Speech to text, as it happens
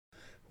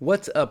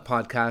What's up,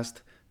 podcast?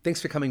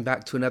 Thanks for coming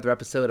back to another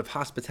episode of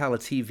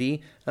Hospitality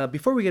TV.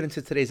 Before we get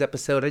into today's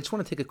episode, I just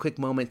want to take a quick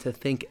moment to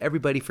thank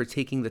everybody for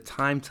taking the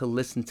time to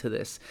listen to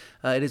this.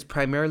 It is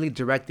primarily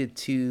directed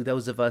to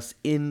those of us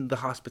in the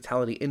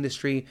hospitality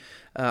industry.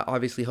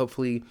 Obviously,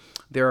 hopefully,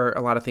 there are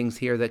a lot of things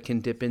here that can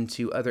dip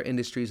into other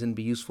industries and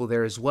be useful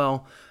there as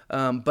well.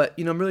 But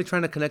I'm really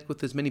trying to connect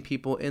with as many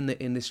people in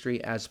the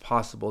industry as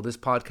possible. This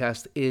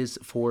podcast is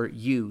for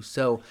you.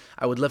 So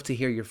I would love to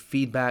hear your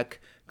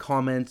feedback,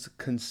 comments,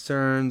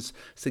 concerns,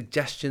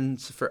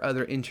 suggestions for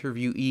other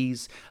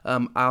interviewees.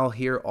 I'll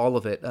hear all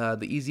of it.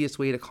 The easiest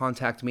way to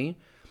contact me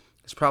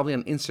is probably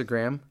on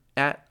Instagram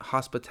at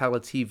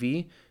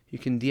HospitalityTV. You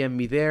can DM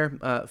me there.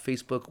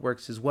 Facebook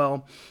works as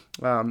well.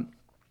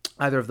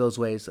 Either of those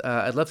ways.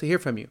 I'd love to hear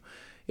from you.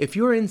 If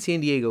you're in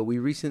San Diego, we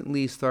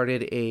recently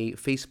started a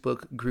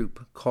Facebook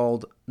group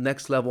called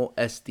Next Level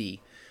SD.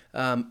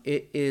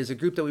 It is a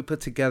group that we put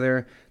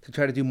together to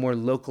try to do more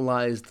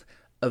localized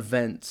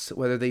events,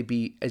 whether they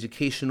be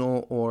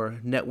educational or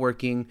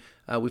networking.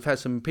 We've had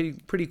some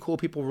pretty cool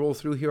people roll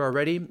through here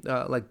already,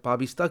 like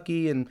Bobby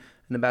Stuckey and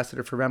an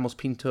ambassador for Ramos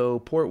Pinto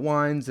Port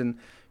Wines, and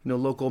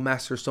local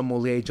master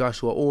sommelier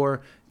Joshua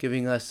Orr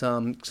giving us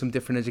some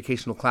different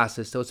educational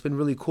classes. So it's been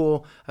really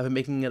cool. I've been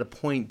making it a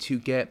point to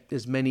get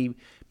as many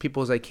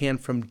people as I can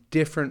from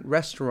different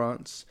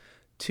restaurants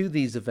to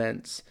these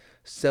events,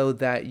 so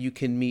that you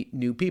can meet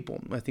new people.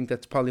 I think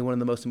that's probably one of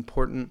the most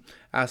important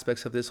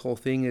aspects of this whole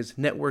thing is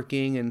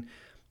networking and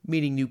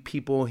meeting new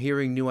people,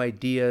 hearing new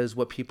ideas,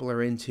 what people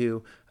are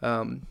into.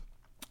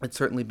 It's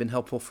certainly been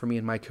helpful for me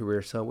in my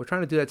career. So we're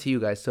trying to do that to you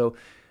guys. So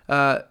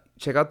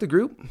check out the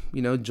group,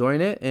 join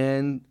it,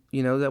 and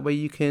that way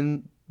you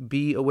can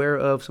be aware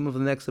of some of the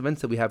next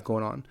events that we have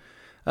going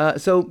on.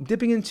 So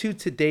dipping into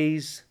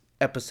today's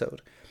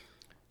episode.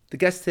 The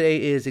guest today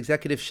is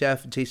Executive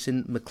Chef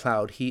Jason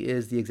McLeod. He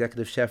is the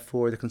Executive Chef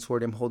for the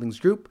Consortium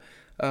Holdings Group,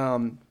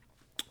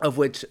 of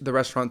which the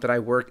restaurant that I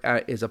work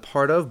at is a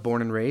part of,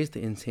 born and raised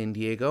in San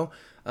Diego.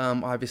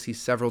 Obviously,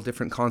 several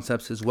different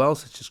concepts as well,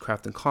 such as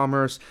Craft and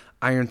Commerce,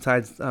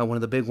 Ironside's one of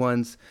the big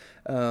ones,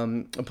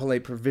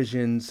 Polite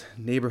Provisions,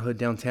 Neighborhood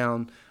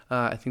Downtown.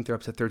 I think they're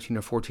up to 13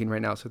 or 14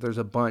 right now, so there's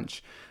a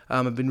bunch.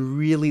 I've been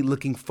really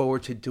looking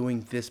forward to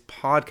doing this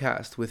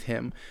podcast with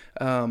him.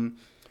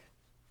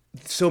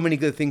 So many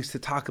good things to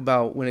talk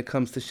about when it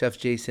comes to Chef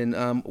Jason.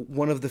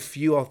 One of the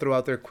few I'll throw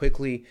out there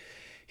quickly,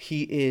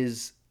 he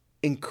is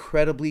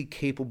incredibly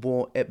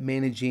capable at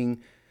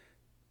managing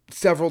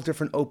several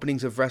different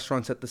openings of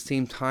restaurants at the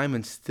same time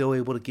and still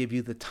able to give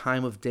you the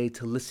time of day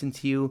to listen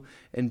to you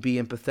and be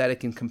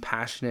empathetic and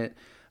compassionate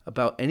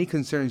about any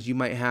concerns you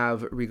might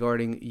have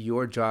regarding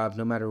your job,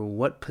 no matter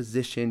what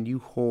position you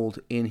hold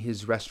in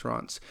his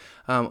restaurants,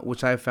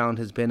 which I found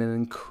has been an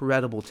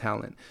incredible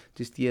talent.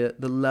 Just the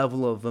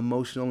level of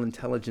emotional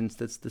intelligence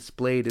that's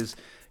displayed is,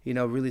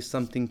 really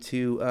something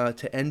to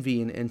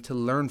envy and to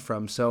learn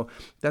from. So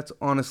that's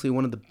honestly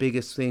one of the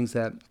biggest things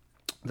that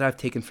I've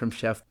taken from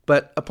Chef.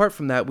 But apart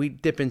from that, we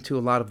dip into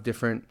a lot of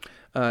different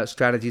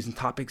strategies and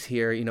topics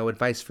here,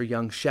 advice for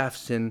young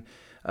chefs and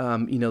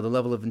the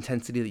level of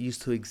intensity that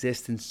used to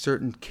exist in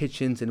certain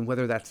kitchens and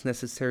whether that's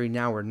necessary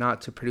now or not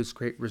to produce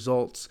great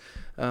results,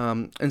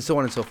 and so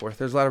on and so forth.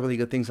 There's a lot of really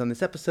good things on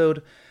this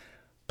episode.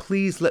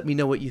 Please let me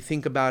know what you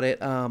think about it.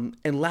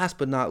 And last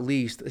but not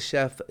least,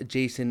 Chef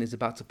Jason is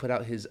about to put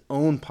out his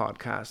own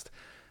podcast,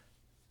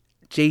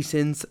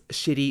 Jason's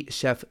Shitty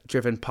Chef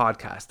Driven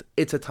Podcast.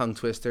 It's a tongue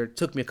twister. It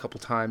took me a couple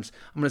times.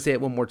 I'm going to say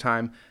it one more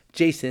time.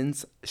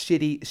 Jason's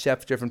Shitty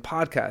Chef Driven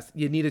Podcast.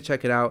 You need to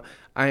check it out.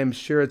 I am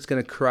sure it's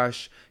going to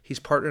crush. He's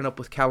partnered up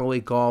with Callaway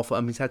Golf.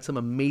 He's had some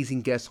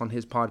amazing guests on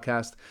his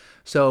podcast.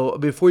 So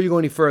before you go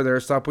any further,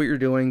 stop what you're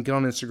doing. Get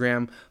on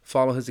Instagram.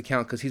 Follow his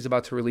account because he's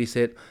about to release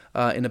it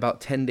in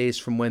about 10 days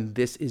from when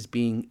this is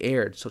being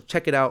aired. So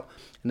check it out.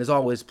 And as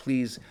always,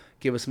 please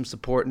give us some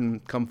support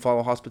and come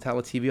follow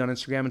Hospitality TV on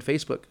Instagram and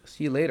Facebook.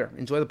 See you later.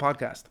 Enjoy the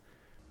podcast.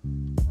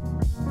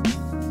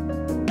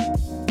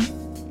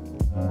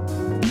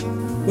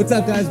 What's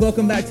up, guys?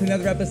 Welcome back to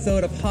another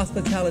episode of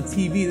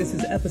Hospitality TV. This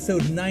is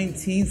episode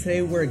 19.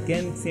 Today we're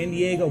again in San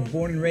Diego,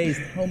 born and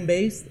raised,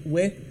 home-based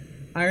with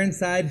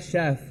Ironside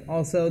Chef,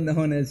 also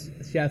known as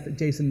Chef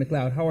Jason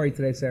McLeod. How are you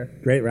today, sir?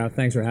 Great, Ralph.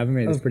 Thanks for having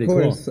me. It's pretty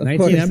course, cool.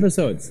 19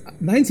 episodes.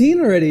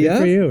 19 already, Good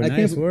for you.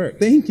 Nice work.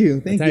 Thank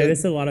you. Thank you. This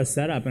is a lot of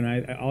setup,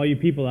 and all you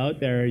people out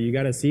there, you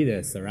got to see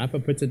this. The Rappa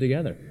puts it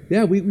together.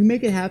 Yeah, we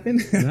make it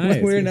happen.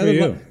 Nice. We're Good for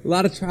you. A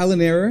lot of trial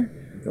and error.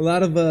 A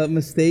lot of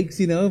mistakes,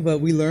 but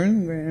we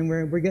learn and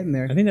we're getting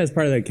there. I think that's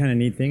part of the kind of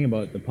neat thing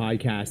about the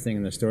podcasting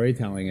and the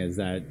storytelling is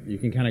that you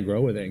can kind of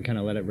grow with it and kind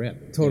of let it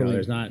rip. Totally.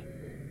 You kind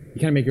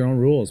of make your own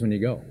rules when you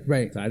go.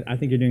 Right. So I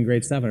think you're doing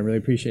great stuff, and I really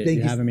appreciate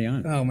you having me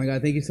on. Oh my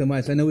God, thank you so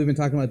much. I know we've been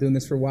talking about doing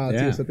this for a while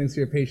too, so thanks for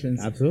your patience.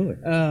 Absolutely.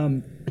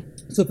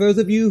 So for those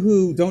of you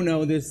who don't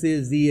know, this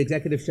is the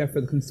executive chef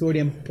for the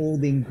Consortium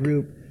Holding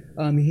Group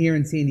here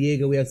in San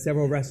Diego. We have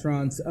several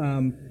restaurants.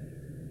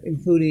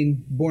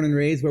 Including Born and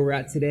Raised, where we're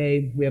at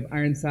today. We have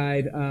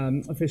Ironside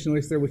Fish and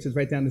Oyster, which is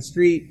right down the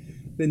street.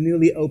 the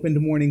newly opened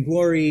Morning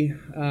Glory,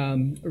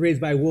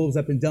 Raised by Wolves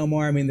up in Del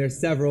Mar. I mean, there's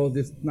several,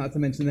 just not to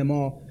mention them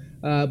all.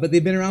 But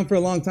they've been around for a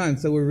long time,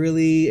 so we're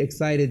really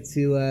excited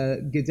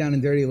to get down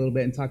and dirty a little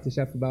bit and talk to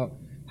Chef about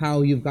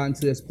how you've gotten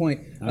to this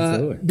point.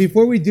 Absolutely.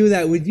 Before we do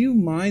that, would you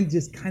mind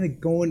just kind of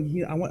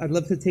going, I'd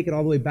love to take it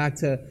all the way back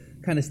to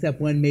kind of step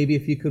one, maybe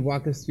if you could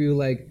walk us through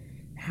like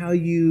how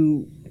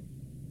you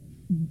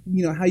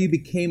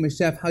became a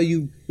chef, how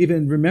you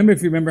even remember,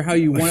 if you remember why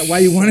you wanted to become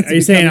a chef. Are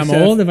you saying I'm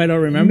old if I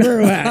don't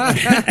remember?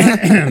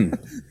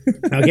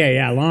 Okay,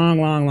 yeah,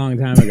 long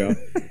time ago.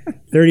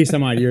 30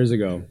 some odd years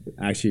ago,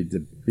 actually, to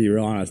be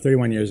real honest,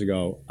 31 years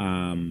ago,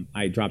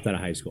 I dropped out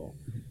of high school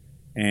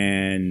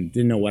and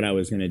didn't know what I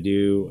was going to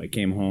do. I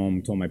came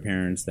home, told my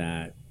parents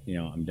that,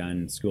 I'm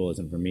done, school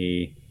isn't for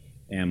me.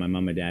 And my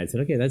mom and dad said,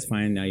 okay, that's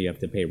fine, now you have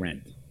to pay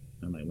rent.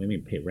 I'm like, what do you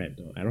mean pay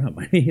rent? I don't have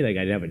money, like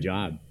I didn't have a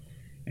job.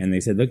 And they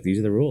said, look, these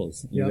are the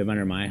rules. You live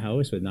under my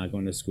house with not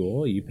going to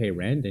school, you pay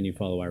rent and you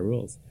follow our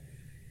rules.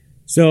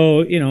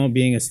 So,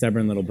 being a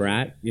stubborn little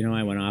brat,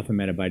 I went off and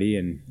met a buddy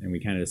and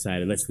we kind of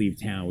decided, let's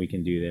leave town, we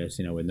can do this,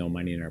 with no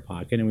money in our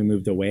pocket. And we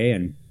moved away.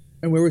 And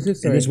where was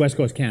this? Sorry. This West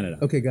Coast Canada.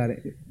 Okay, got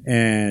it.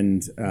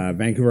 And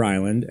Vancouver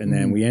Island. And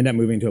then we end up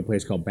moving to a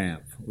place called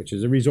Banff, which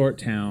is a resort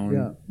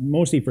town,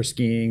 mostly for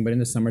skiing, but in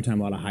the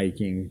summertime, a lot of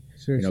hiking,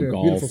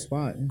 golf. Beautiful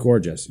spot.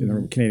 Gorgeous in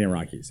the Canadian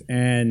Rockies.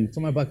 And it's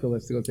on my bucket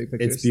list to go take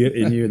pictures. It's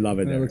beautiful, and you'd love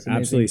it there.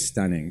 Absolutely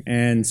stunning.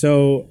 And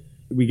so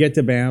we get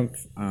to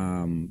Banff.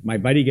 My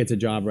buddy gets a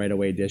job right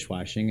away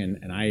dishwashing, and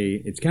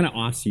it's kind of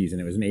off season.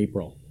 It was in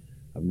April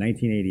of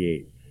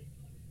 1988.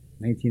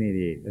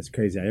 1988. That's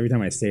crazy. Every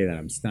time I say that,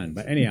 I'm stunned.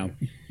 But anyhow,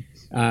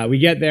 we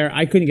get there.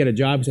 I couldn't get a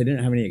job because I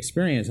didn't have any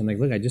experience. I'm like,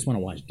 look, I just want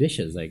to wash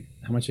dishes. Like,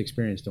 how much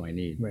experience do I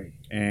need? Right.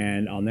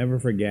 And I'll never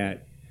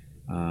forget,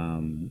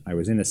 I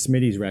was in a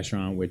Smitty's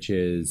restaurant, which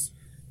is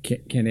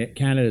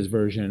Canada's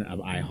version of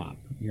IHOP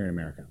here in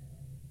America.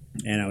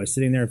 And I was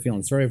sitting there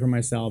feeling sorry for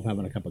myself,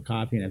 having a cup of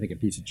coffee and I think a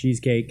piece of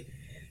cheesecake.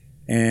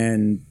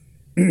 And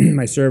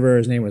my server,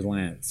 his name was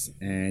Lance,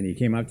 and he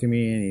came up to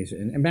me and he said,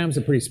 and Banff's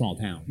a pretty small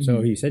town.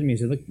 So he said to me, he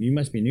said, look, you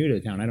must be new to the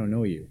town. I don't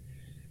know you.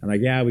 I'm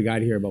like, yeah, we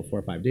got here about 4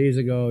 or 5 days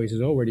ago. He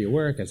says, oh, where do you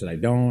work? I said, I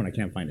don't. I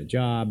can't find a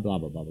job, blah,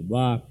 blah, blah, blah,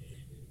 blah.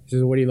 He says,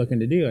 well, what are you looking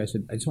to do? I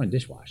said, I just want to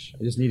dishwash.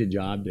 I just need a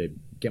job to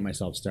get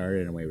myself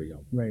started, and away we go.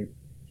 Right.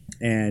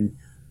 And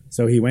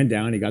so he went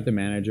down. He got the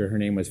manager. Her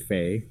name was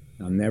Faye.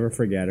 I'll never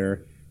forget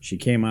her. She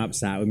came up,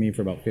 sat with me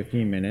for about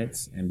 15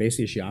 minutes, and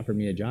basically she offered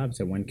me a job.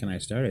 Said, when can I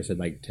start? I said,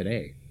 like,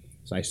 today.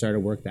 So I started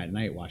work that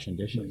night washing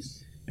dishes.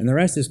 Nice. And the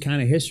rest is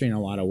kind of history in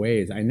a lot of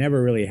ways. I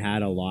never really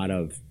had a lot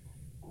of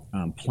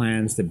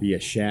plans to be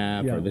a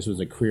chef or this was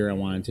a career I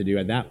wanted to do.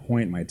 At that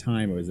point in my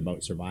time, it was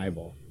about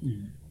survival.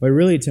 But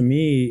really, to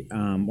me,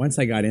 once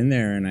I got in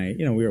there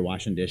and we were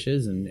washing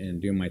dishes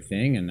and doing my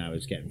thing, and I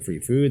was getting free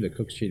food. The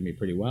cooks treated me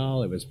pretty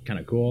well. It was kind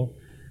of cool.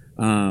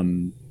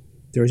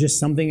 There was just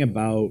something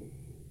about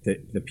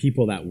the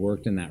people that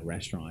worked in that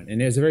restaurant.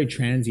 And it was a very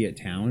transient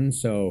town,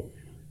 so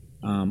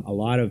a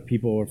lot of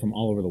people were from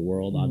all over the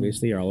world,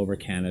 obviously, all over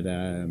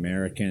Canada,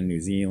 American, New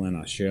Zealand,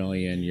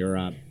 Australian,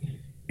 Europe.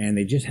 And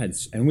they just had,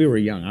 and we were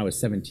young. I was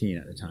 17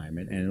 at the time.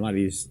 And a lot of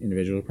these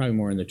individuals were probably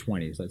more in their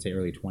 20s, let's say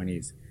early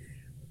 20s.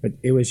 But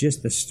it was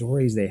just the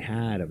stories they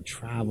had of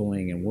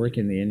traveling and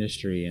working in the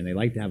industry. And they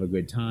liked to have a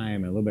good time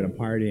and a little bit of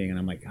partying. And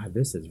I'm like, God,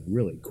 this is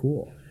really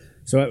cool.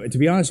 So to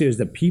be honest, it was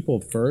the people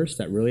first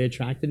that really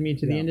attracted me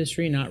to the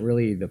industry, not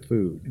really the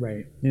food.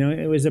 Right.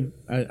 It was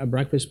a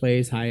breakfast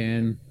place,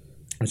 high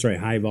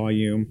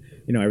volume.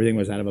 Everything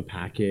was out of a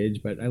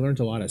package. But I learned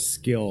a lot of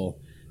skill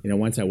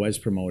once I was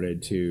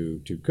promoted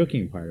to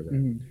cooking part of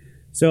it.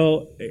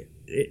 So,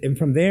 and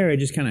from there, it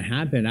just kind of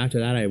happened. After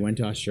that, I went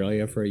to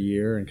Australia for a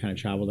year and kind of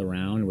traveled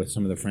around with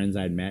some of the friends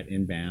I'd met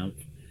in Banff.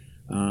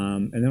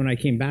 And then when I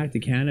came back to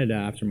Canada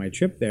after my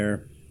trip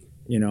there,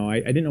 I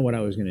didn't know what I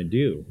was going to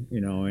do,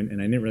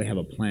 and I didn't really have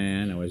a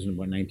plan. I was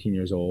about 19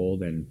 years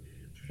old, and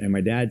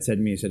my dad said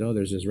to me, he said, oh,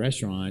 there's this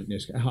restaurant,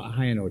 this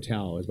high-end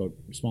hotel, it was about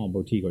a small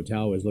boutique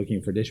hotel, was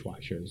looking for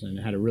dishwashers, and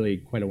it had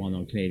quite a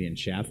well-known Canadian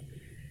chef.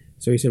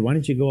 So he said, why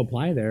don't you go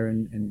apply there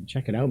and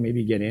check it out,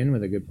 maybe get in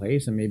with a good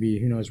place, and maybe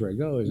who knows where it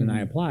goes. And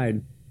I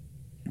applied,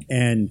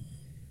 and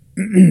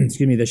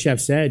excuse me, the chef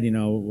said,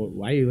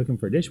 why are you looking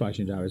for a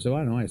dishwashing job? I said,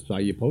 well, I don't know, I saw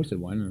you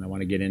posted one, and I want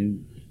to get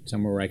in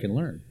somewhere where I can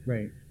learn.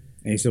 Right.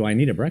 And he said, well, I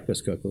need a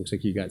breakfast cook. Looks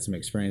like you got some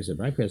experience at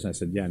breakfast. And I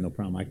said, yeah, no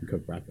problem. I can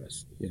cook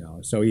breakfast.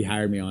 So he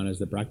hired me on as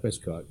the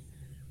breakfast cook.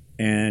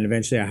 And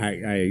eventually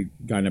I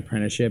got an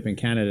apprenticeship in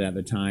Canada at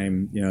the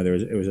time.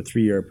 It was a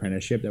 3-year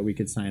apprenticeship that we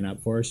could sign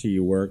up for. So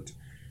you worked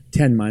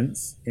 10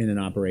 months in an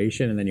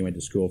operation, and then you went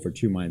to school for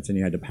 2 months, and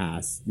you had to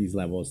pass these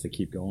levels to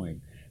keep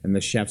going. And the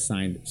chef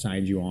signed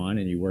you on,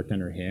 and you worked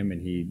under him,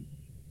 and he,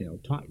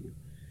 taught you.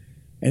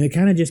 And it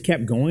kind of just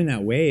kept going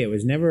that way. It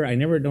was I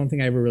don't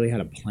think I ever really had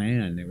a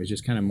plan. It was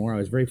just kind of more, I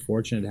was very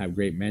fortunate to have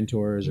great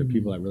mentors or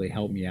people that really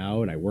helped me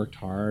out. I worked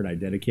hard. I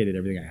dedicated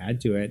everything I had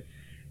to it.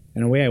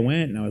 And away I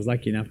went, and I was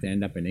lucky enough to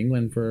end up in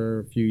England for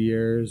a few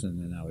years.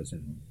 And then I was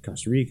in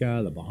Costa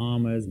Rica, the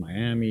Bahamas,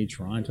 Miami,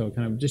 Toronto,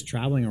 kind of just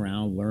traveling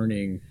around,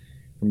 learning,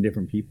 from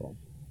different people.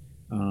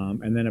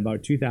 And then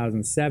about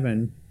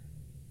 2007,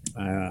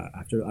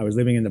 after I was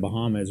living in the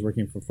Bahamas,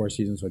 working for Four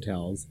Seasons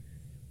Hotels,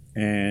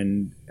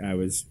 and I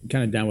was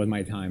kind of done with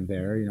my time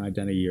there. You know, I'd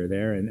done a year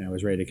there, and I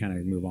was ready to kind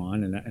of move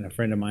on. And a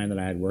friend of mine that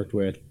I had worked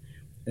with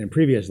in a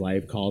previous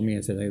life called me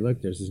and said, "Hey,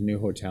 look, there's this new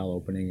hotel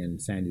opening in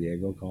San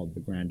Diego called the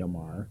Grand Del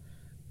Mar.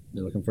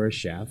 They're looking for a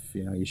chef.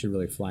 You know, you should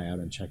really fly out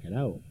and check it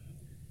out."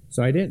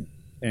 So I did.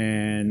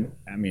 And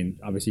I mean,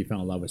 obviously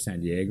fell in love with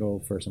San Diego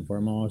first and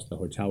foremost. The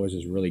hotel was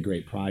this really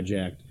great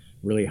project,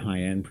 really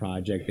high-end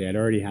project. They had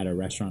already had a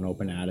restaurant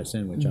open at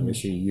Addison, which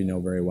obviously you know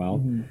very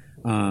well.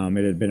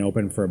 It had been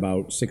open for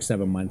about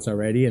 6-7 months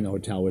already, and the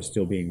hotel was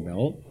still being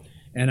built.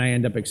 And I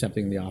ended up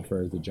accepting the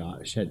offer as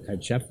the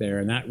head chef there,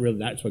 and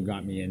that's what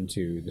got me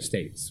into the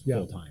States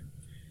full time.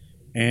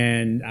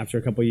 And after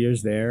a couple of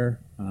years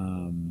there,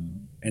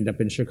 ended up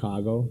in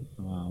Chicago.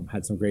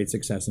 Had some great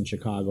success in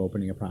Chicago,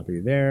 opening a property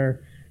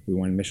there. We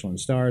won Michelin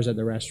stars at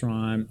the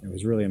restaurant. It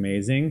was really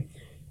amazing.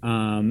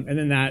 And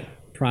then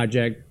that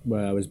project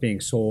was being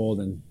sold,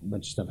 and a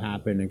bunch of stuff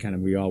happened, and kind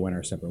of we all went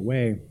our separate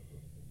way.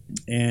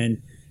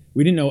 And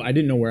I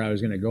didn't know where I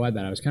was going to go at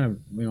that. I was kind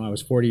of, I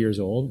was 40 years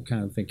old,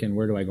 kind of thinking,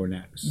 where do I go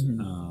next?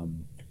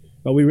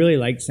 But we really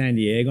liked San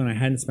Diego, and I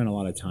hadn't spent a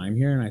lot of time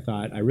here. And I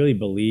thought, I really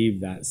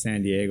believed that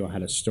San Diego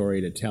had a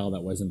story to tell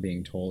that wasn't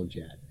being told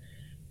yet.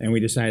 And we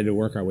decided to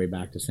work our way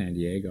back to San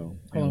Diego.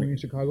 How long were you in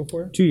Chicago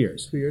for? 2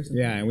 years. 2 years?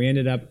 Yeah, and we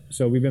ended up,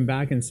 so we've been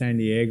back in San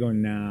Diego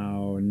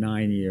now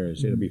 9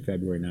 years. It'll be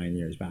February, 9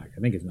 years back. I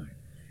think it's 9.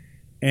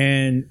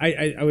 And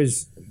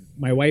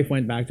my wife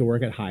went back to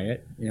work at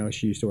Hyatt. You know,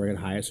 she used to work at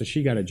Hyatt, so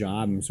she got a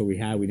job, and so we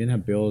didn't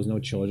have bills, no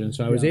children.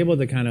 So I was able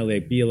to kind of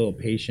like be a little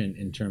patient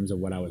in terms of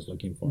what I was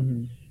looking for.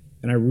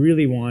 And I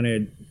really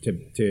wanted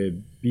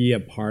to be a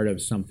part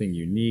of something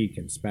unique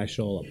and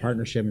special, a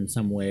partnership in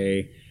some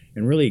way,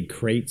 and really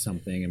create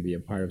something and be a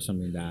part of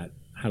something that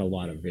had a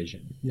lot of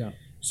vision. Yeah.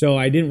 So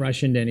I didn't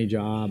rush into any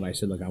job. I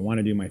said, look, I want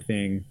to do my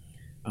thing.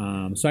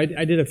 So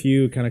I did a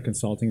few kind of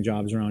consulting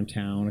jobs around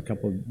town, a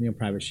couple of,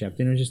 private chef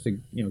dinners, just to,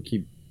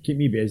 keep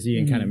me busy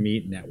and kind of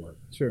meet and network.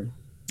 Sure.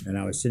 And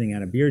I was sitting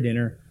at a beer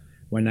dinner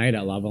one night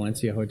at La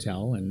Valencia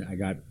Hotel, and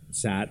I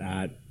sat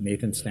at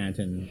Nathan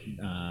Stanton,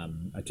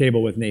 a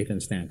table with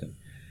Nathan Stanton.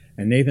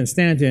 And Nathan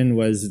Stanton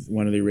was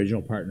one of the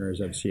original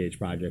partners of CH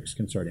Projects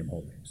Consortium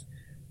Holdings.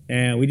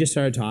 And we just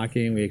started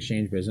talking, we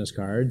exchanged business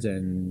cards,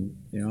 and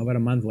about a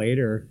month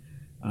later,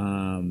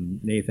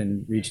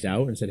 Nathan reached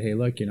out and said, "Hey,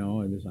 look,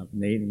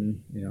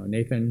 Nathan,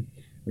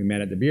 we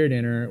met at the beer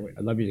dinner.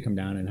 I'd love you to come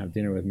down and have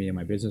dinner with me and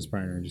my business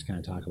partner and just kind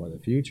of talk about the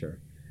future."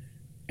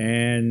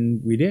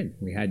 And we did.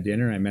 We had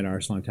dinner. I met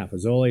Arslan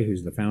Tafazoli,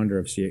 who's the founder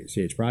of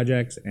CH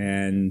Projects,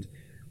 and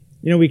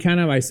we kind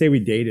of, I say we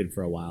dated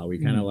for a while. We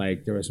kind of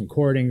like, there was some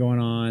courting going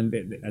on.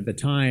 At the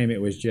time, it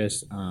was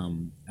just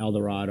El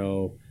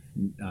Dorado,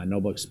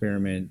 Noble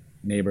Experiment,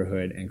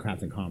 Neighborhood, and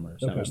Craft and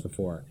Commerce. That was the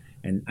 4.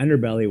 And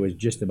Underbelly was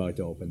just about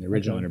to open, the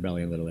original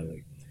Underbelly in Little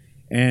Italy.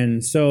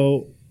 And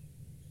so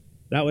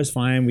that was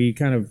fine. We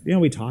kind of,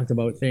 we talked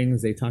about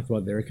things. They talked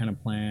about their kind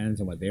of plans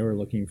and what they were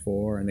looking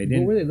for, and they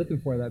didn't. What were they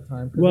looking for at that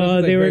time?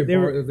 Well, they're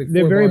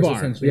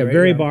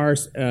very bar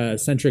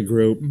centric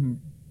group.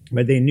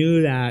 But they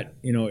knew that,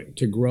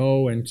 to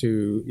grow and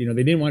to,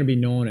 they didn't want to be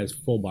known as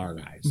full bar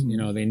guys.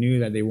 They knew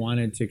that they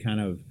wanted to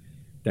kind of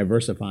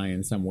diversify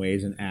in some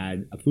ways and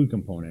add a food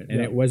component.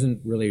 And it wasn't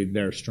really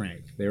their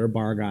strength. They were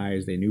bar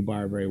guys. They knew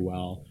bar very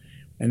well.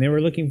 And they were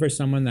looking for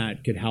someone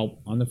that could help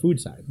on the food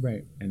side.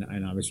 Right. And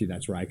obviously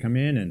that's where I come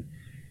in.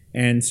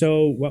 And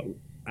so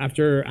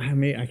after, I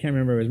can't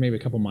remember, it was maybe a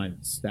couple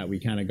months that we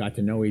kind of got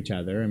to know each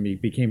other, and we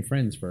became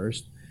friends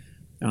first.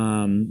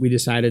 We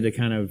decided to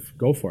kind of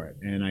go for it.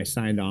 And I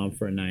signed on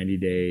for a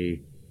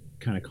 90-day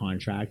kind of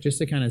contract just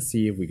to kind of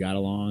see if we got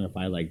along, if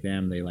I liked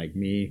them, they liked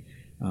me,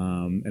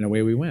 and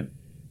away we went.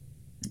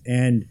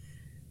 And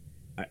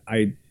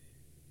I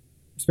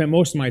spent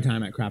most of my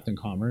time at Craft and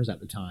Commerce at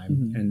the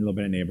time, and a little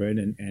bit of Neighborhood.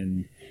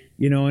 And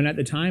at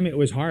the time it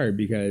was hard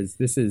because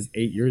this is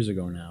 8 years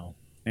ago now,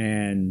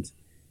 and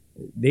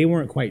they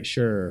weren't quite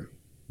sure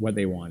what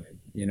they wanted.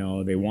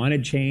 They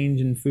wanted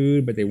change in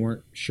food, but they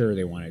weren't sure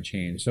they wanted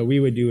change. So we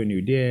would do a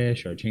new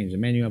dish or change the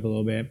menu up a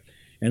little bit.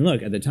 And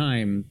look, at the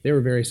time, they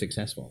were very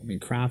successful. I mean,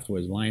 Kraft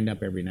was lined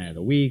up every night of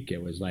the week.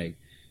 It was like,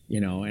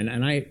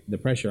 the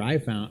pressure I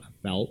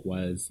felt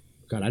was,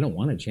 God, I don't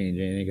want to change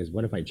anything, because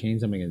what if I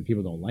change something and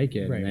people don't like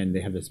it? Right. And then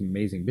they have this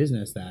amazing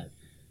business that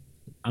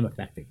I'm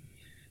affecting.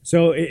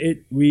 So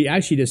we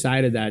actually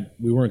decided that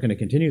we weren't going to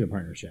continue the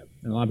partnership.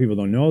 And a lot of people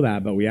don't know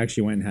that, but we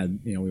actually went and had,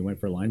 we went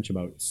for lunch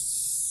about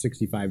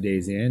 65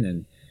 days in,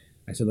 and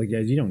I said, look,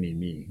 guys, you don't need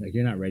me. Like,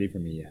 you're not ready for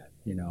me yet,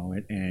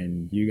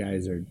 and you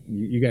guys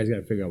got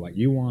to figure out what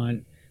you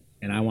want,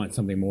 and I want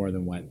something more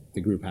than what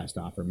the group has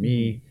to offer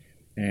me,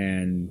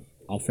 and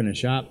I'll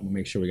finish up, we'll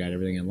make sure we got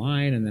everything in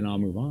line, and then I'll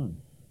move on.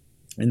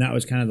 And that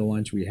was kind of the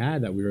lunch we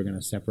had, that we were going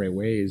to separate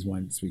ways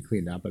once we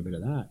cleaned up a bit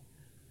of that.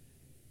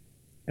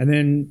 And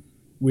then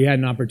we had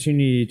an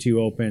opportunity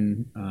to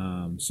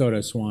open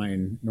Soda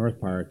Swine North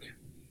Park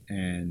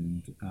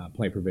and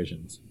Play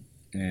Provisions.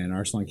 And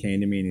Arsalan came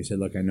to me and he said,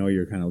 look, I know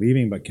you're kind of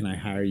leaving, but can I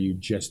hire you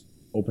just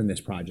open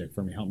this project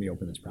for me? Help me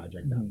open this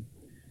project up.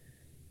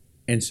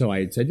 And so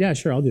I said, yeah,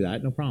 sure, I'll do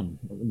that. No problem.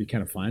 It'll be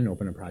kind of fun to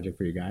open a project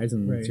for you guys.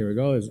 And let's see where it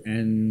goes.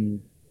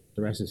 And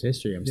the rest is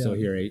history. I'm still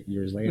here 8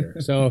 years later.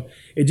 So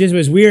it just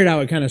was weird how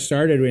it kind of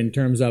started in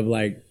terms of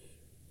like,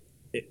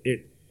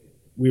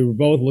 we were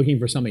both looking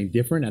for something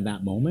different at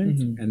that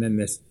moment. And then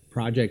this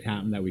project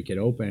happened that we could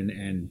open.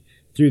 And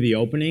through the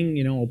opening,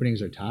 you know,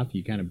 openings are tough.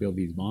 You kind of build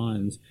these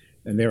bonds.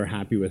 And they were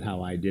happy with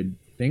how I did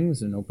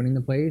things and opening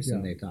the place.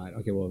 And they thought,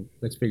 okay, well,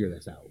 let's figure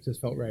this out. Just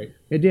felt right.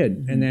 It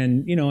did. And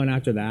then, you know, and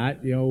after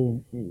that, you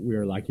know, we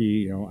were lucky,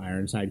 you know,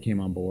 Ironside came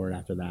on board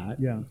after that.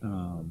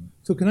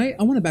 So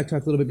I want to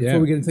backtrack a little bit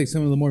before we get into like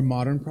some of the more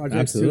modern projects.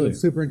 Absolutely. Too. I'm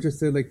super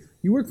interested. Like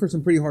you worked for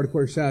some pretty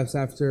hardcore chefs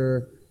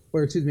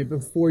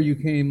before you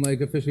came like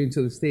officially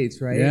into the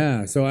States, right?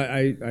 Yeah. So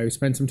I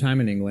spent some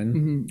time in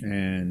England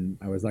and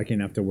I was lucky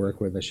enough to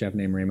work with a chef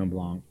named Raymond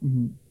Blanc.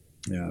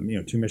 You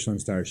know, 2 Michelin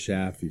star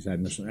chef. He's had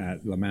Michelin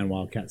at Le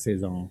Manoir 4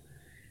 Saisons.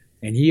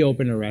 And he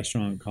opened a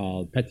restaurant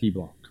called Petit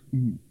Blanc.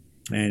 And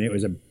it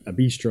was a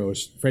bistro,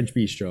 French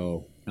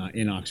bistro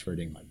in Oxford,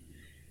 England.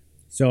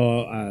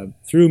 So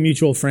through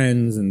mutual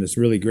friends and this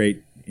really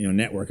great, you know,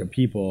 network of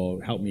people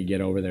helped me get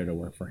over there to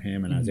work for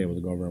him. And I was able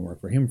to go over and work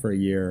for him for a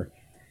year.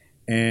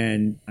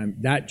 And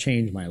that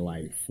changed my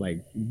life,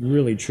 like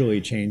really,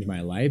 truly changed my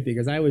life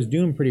because I was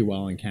doing pretty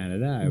well in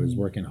Canada. I was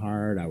working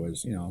hard. I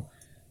was, you know,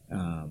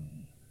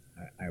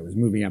 I was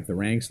moving up the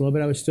ranks a little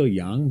bit. I was still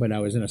young, but I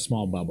was in a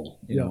small bubble,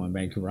 you know, on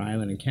Vancouver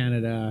Island in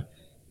Canada,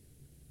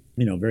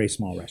 you know, very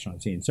small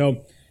restaurant scene.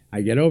 So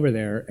I get over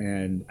there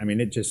and I mean,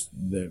 it just,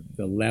 the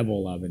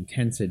level of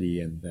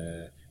intensity and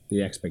the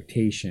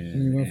expectation.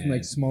 And you went from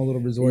like small little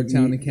resort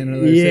town in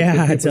Canada.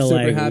 To super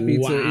like, happy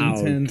wow.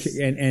 to intense.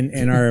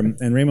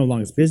 And Raymond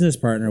Blanc's business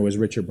partner was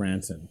Richard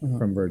Branson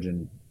from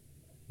Virgin,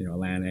 you know,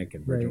 Atlantic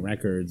and Virgin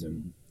Records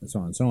and so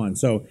on and so on.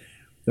 So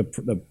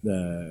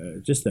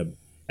the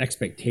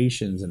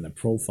expectations and the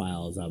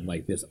profiles of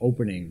like this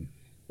opening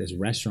this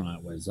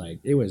restaurant was like,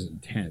 it was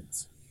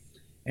intense.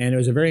 And it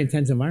was a very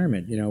intense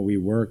environment. You know, we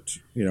worked,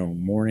 you know,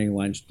 morning,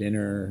 lunch,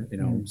 dinner, you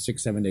know,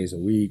 6-7 days a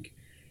week.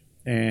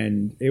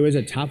 And it was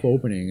a tough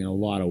opening in a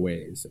lot of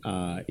ways.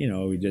 You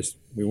know,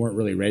 we weren't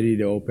really ready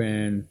to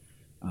open.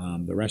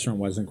 The restaurant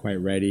wasn't quite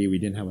ready. We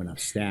didn't have enough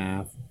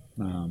staff.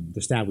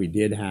 The staff we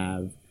did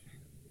have,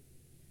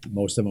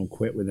 most of them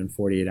quit within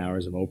 48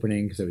 hours of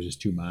opening because it was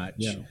just too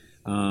much.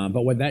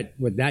 But what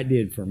that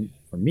did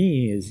for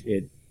me is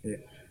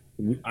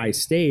I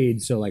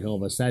stayed. So like all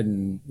of a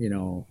sudden, you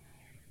know,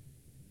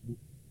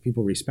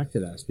 people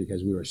respected us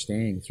because we were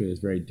staying through this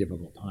very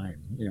difficult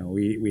time. You know,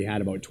 we had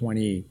about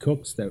 20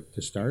 cooks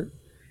to start.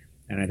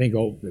 And I think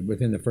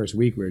within the first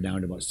week, we were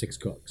down to about 6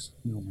 cooks.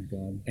 Oh my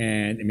God.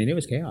 And I mean, it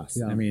was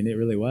chaos. I mean, it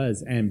really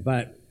was.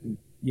 But,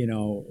 you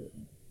know,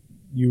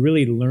 you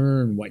really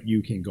learn what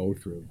you can go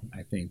through,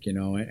 I think, you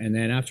know. And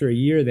then after a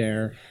year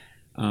there,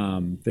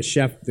 the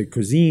chef, the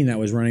cuisine that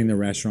was running the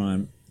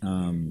restaurant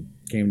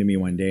came to me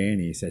one day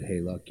and he said, hey,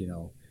 look, you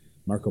know,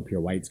 Marco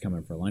Pierre White's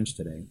coming for lunch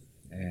today.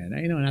 And,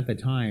 you know, and at the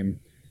time,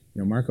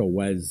 you know, Marco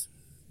was,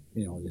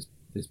 you know,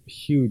 this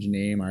huge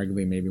name,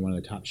 arguably maybe one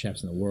of the top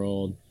chefs in the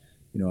world,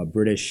 you know, a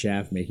British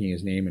chef making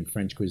his name in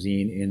French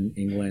cuisine in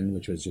England,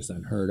 which was just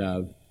unheard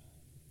of.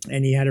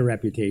 And he had a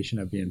reputation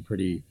of being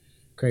pretty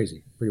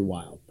crazy, pretty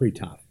wild, pretty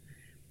tough.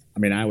 I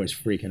mean, I was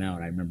freaking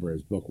out. I remember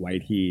his book,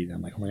 White Heat. And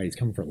I'm like, oh my God, he's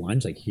coming for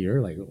lunch, like here?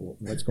 Like,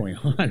 what's going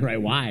on,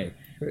 right? Why?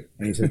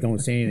 And he says, don't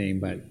say anything,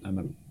 but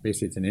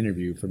basically it's an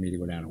interview for me to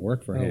go down and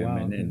work for him. Wow.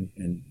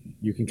 And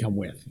you can come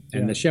with.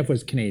 And the chef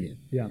was Canadian.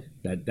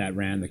 That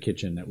ran the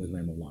kitchen that was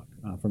Raymond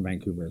Blanc from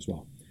Vancouver as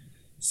well.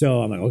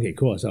 So I'm like, okay,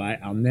 cool. So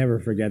I'll never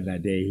forget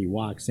that day. He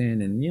walks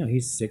in and, you know,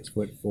 he's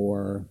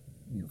 6'4",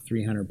 you know,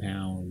 300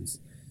 pounds.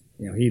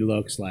 You know, he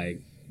looks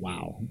like,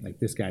 wow, like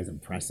this guy's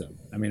impressive.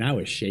 I mean, I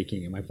was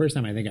shaking. And my first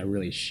time I think I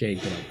really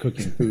shaked about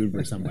cooking food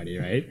for somebody,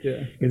 right?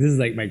 Because this is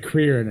like my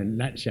career in a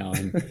nutshell.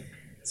 And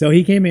so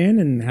he came in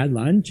and had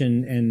lunch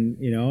and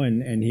you know,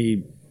 and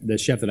the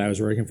chef that I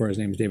was working for, his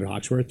name is David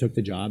Hawksworth, took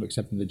the job,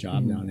 accepted the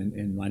job down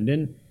in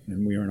London.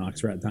 And we were in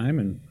Oxford at the time.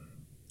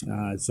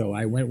 And so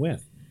I went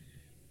with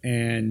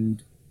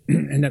and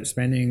ended up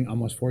spending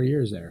almost 4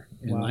 years there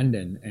in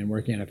London and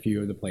working at a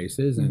few of the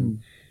places.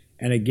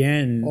 And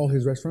again, all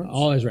his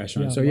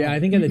restaurants. So I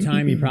think at the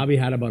time he probably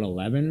had about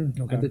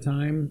 11 at the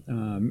time,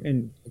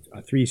 and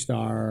a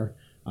 3-star,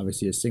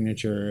 obviously a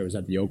signature. It was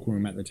at the Oak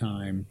Room at the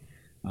time,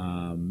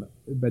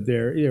 but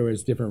there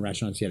was different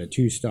restaurants. He had a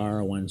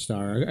 2-star, a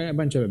 1-star, a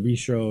bunch of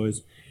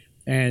bistros.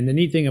 And the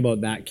neat thing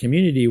about that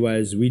community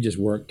was we just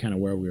worked kind of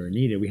where we were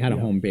needed. We had a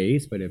home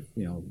base, but if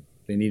you know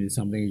they needed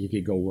something, you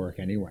could go work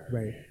anywhere.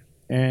 Right.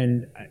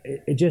 And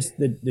it just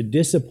the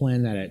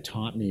discipline that it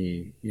taught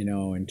me, you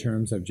know, in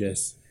terms of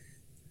just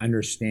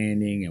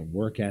understanding and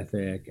work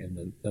ethic,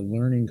 and the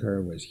learning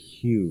curve was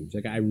huge.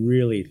 Like I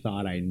really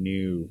thought I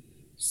knew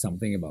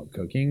something about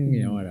cooking,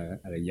 you know,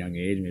 at a young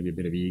age, maybe a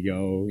bit of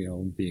ego, you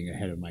know, being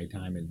ahead of my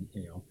time, and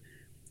you know,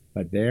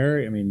 But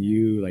there, I mean,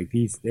 you like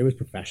there was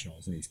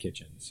professionals in these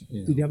kitchens.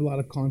 You know? Did you have a lot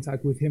of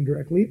contact with him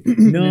directly?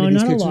 No, Maybe these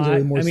not a kitchens lot.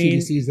 Are more I mean,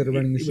 CDCs that are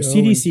running the show.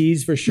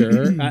 CDCs for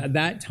sure. At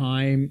that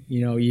time,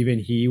 you know, even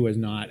he was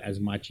not as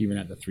much even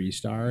at the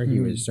 3-star. He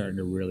was starting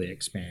to really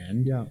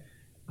expand. Yeah.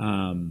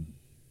 Um,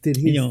 Did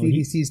his you know,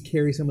 CDCs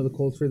carry some of the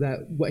culture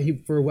that what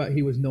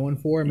he was known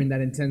for? I mean,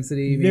 that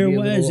intensity. Maybe there a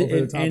was, little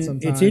over the top and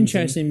sometimes. it's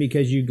interesting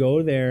because you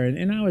go there,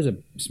 and I was a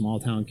small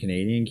town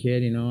Canadian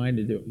kid. You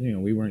know,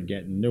 we weren't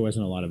getting, there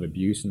wasn't a lot of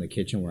abuse in the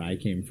kitchen where I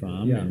came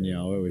from, Yeah. and you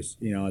know, it was,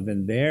 you know,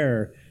 then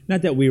there,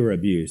 not that we were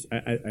abused,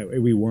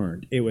 we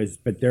weren't. It was,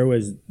 but there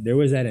was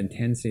that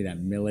intensity, that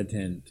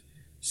militant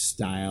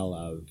style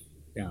of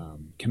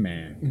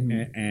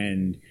command,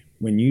 and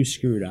when you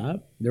screwed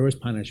up, there was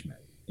punishment.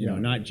 You know,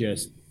 not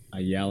just a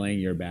yelling,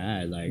 you're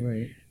bad. Like,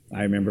 Right.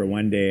 I remember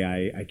one day,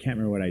 I can't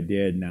remember what I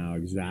did now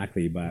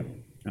exactly, but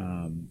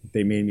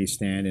they made me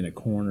stand in a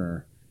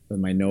corner with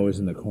my nose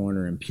in the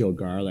corner and peel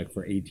garlic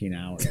for 18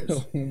 hours.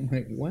 Oh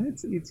my,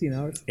 what? 18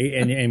 hours?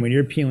 And when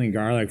you're peeling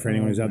garlic, for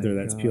anyone who's out my there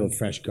that's God. peeled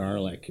fresh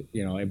garlic,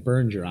 you know, it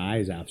burns your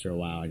eyes after a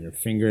while and your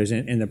fingers.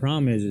 And the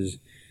problem is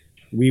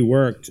we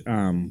worked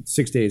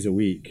 6 days a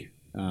week.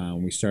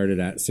 We started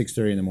at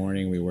 6:30 in the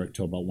morning. We worked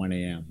till about 1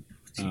 a.m.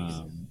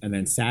 And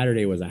then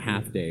Saturday was a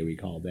half day, we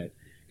called it,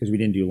 because we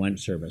didn't do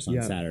lunch service on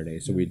Yeah. Saturday.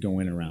 So we'd go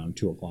in around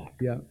 2 o'clock.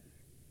 Yeah.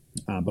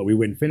 But we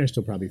wouldn't finish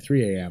till probably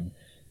 3 a.m.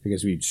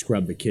 because we'd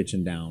scrub the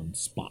kitchen down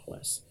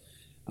spotless.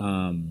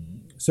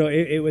 So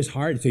it was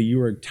hard. So you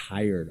were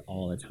tired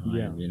all the time,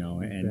 Yeah, you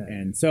know. I bet.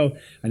 And so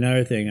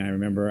another thing I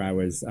remember, I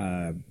was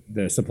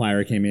the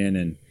supplier came in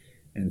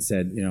and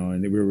said, you know,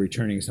 and we were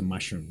returning some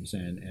mushrooms,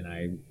 and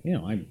I, you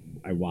know,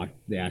 I walked.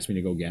 They asked me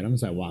to go get them,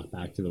 so I walked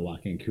back to the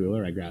walk-in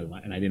cooler. I grabbed them,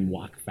 and I didn't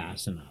walk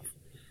fast enough.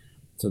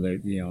 So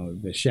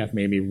the chef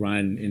made me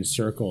run in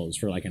circles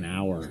for like an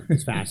hour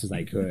as fast as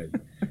I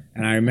could.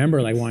 And I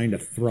remember like wanting to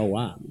throw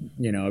up,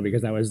 you know,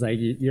 because I was like,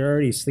 you're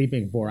already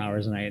sleeping 4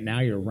 hours a night, and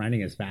now you're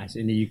running as fast,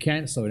 and you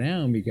can't slow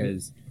down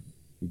because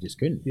you just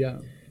couldn't. Yeah.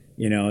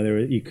 You know,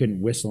 you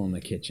couldn't whistle in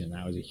the kitchen.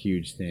 That was a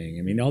huge thing.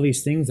 I mean, all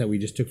these things that we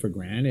just took for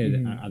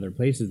granted at other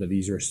places, that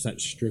these were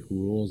such strict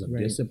rules of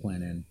Right.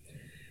 discipline. And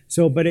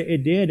so, but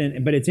it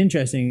did. But it's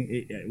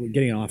interesting,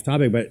 getting off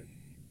topic, but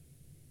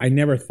I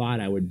never thought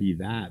I would be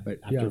that. But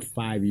after Yeah.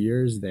 5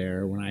 years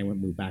there, when I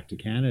moved back to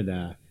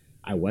Canada,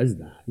 I was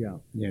that. Yeah.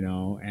 You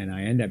know, and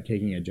I ended up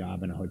taking a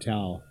job in a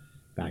hotel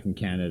back in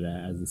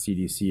Canada as the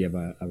CDC of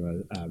a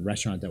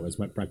restaurant that was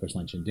breakfast,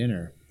 lunch, and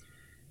dinner.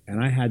 And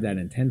I had that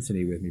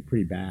intensity with me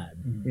pretty bad,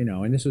 you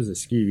know, and this was a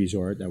ski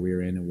resort that we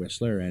were in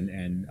Whistler,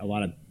 and a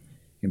lot of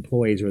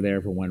employees were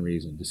there for one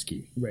reason, to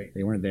ski. Right.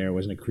 They weren't there. It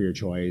wasn't a career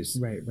choice.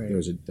 Right, right. There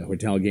was the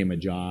hotel gave them a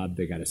job.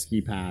 They got a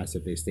ski pass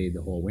if they stayed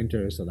the whole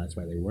winter, so that's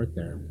why they worked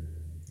there.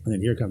 And then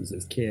here comes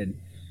this kid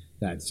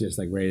that's just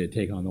like ready to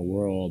take on the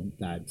world,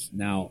 that's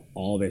now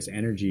all this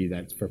energy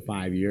that for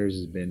 5 years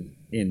has been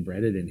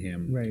inbred in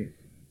him. Right.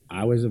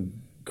 I was a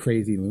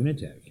crazy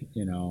lunatic,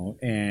 you know,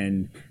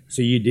 and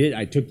so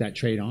I took that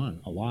trait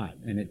on a lot,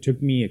 and it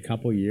took me a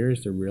couple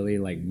years to really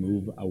like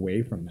move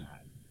away from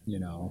that, you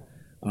know.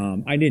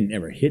 I didn't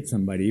ever hit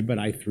somebody, but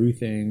I threw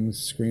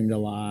things, screamed a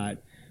lot,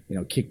 you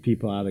know, kicked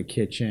people out of the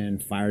kitchen,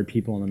 fired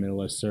people in the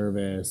middle of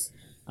service,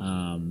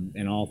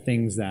 and all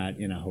things that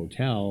in a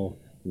hotel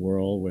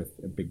world with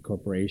a big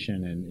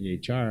corporation and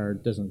HR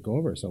doesn't go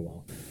over so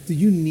well. Do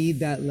you need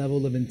that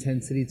level of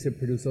intensity to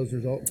produce those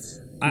results?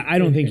 I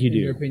don't think you in do.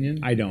 your opinion?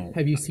 I don't.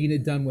 Have you seen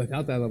it done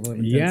without that level of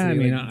intensity? Yeah, I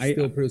mean, like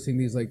still producing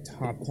these like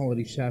top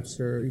quality chefs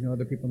or, you know,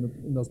 other people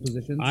in those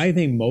positions? I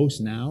think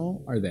most now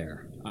are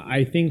there.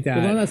 I think that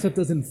a lot of that stuff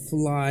doesn't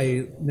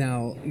fly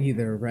now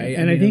either, right?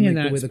 And I think like,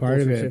 the way that's the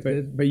part of culture it.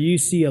 shifted. But you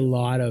see a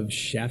lot of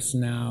chefs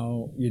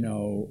now, you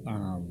know,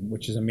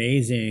 which is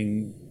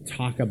amazing,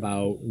 talk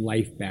about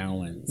life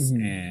balance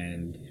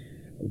and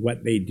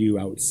what they do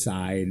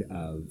outside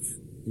of,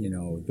 you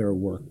know, their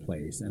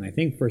workplace. And I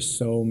think for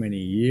so many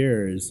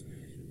years,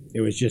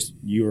 it was just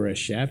you were a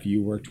chef,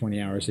 you worked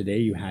 20 hours a day,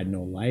 you had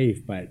no life.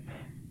 But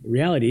the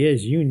reality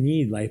is you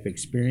need life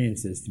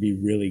experiences to be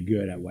really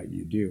good at what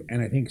you do.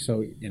 And I think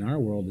so in our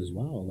world as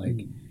well.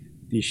 Like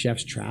these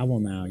chefs travel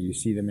now, you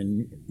see them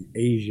in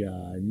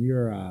Asia,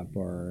 Europe,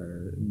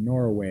 or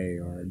Norway,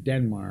 or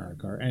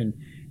Denmark, and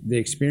the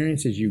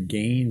experiences you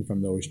gain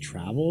from those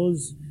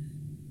travels,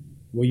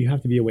 well, you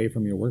have to be away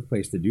from your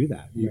workplace to do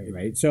that,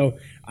 right? So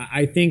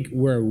I think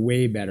we're a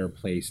way better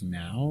place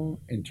now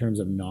in terms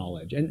of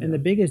knowledge. And the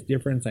biggest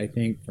difference, I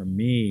think, for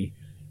me,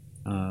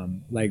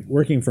 like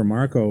working for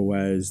Marco,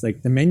 was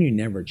like the menu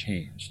never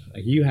changed.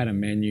 Like you had a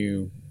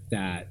menu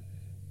that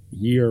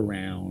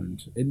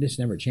year-round, it just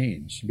never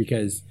changed,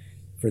 because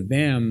for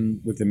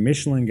them, with the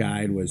Michelin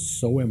Guide was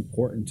so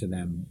important to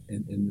them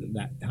in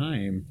that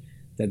time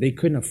that they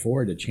couldn't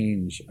afford to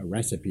change a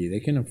recipe. They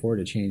couldn't afford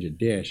to change a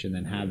dish and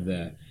then have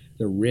the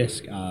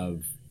risk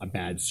of a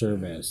bad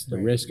service, the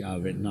risk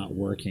of it not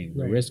working,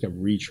 the risk of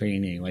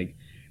retraining. Like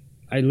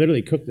I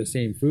literally cooked the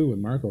same food with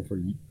Marco for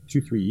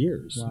 2-3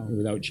 years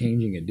without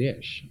changing a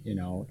dish, you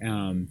know.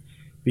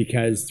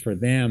 because for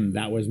them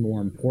that was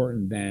more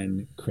important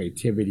than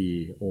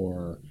creativity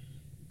or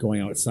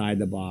going outside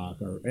the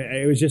box. Or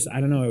it was just, I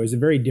don't know, it was a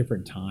very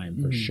different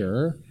time for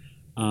sure.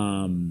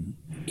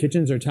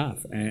 Kitchens are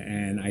tough,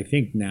 and I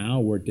think now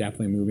we're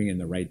definitely moving in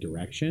the right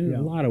direction.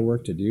 A lot of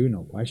work to do,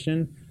 no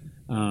question,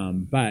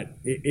 but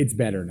it's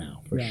better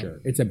now for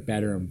sure. It's a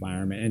better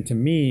environment, and to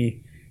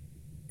me,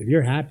 if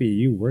you're happy,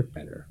 you work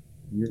better.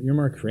 You're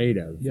more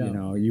creative. You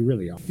know, you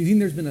really are. Do you think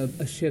there's been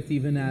a shift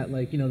even at,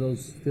 like, you know,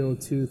 those still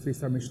 2-3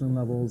 star Michelin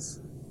levels,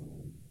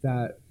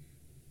 that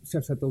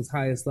chefs at those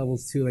highest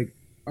levels too, like,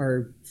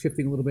 are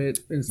shifting a little bit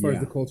as far as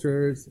the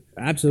cultures?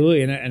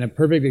 Absolutely. And a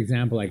perfect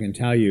example I can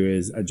tell you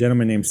is a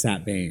gentleman named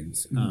Sat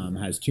Baines,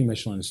 has 2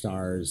 Michelin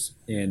stars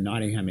in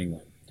Nottingham,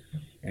 England.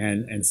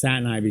 And Sat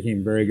and I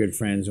became very good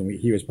friends when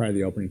he was part of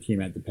the opening team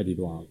at the Petit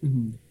Blanc.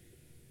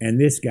 And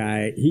this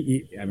guy,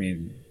 I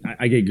mean,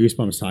 I get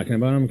goosebumps talking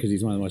about him because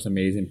he's one of the most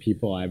amazing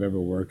people I've ever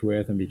worked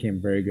with, and became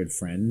very good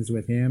friends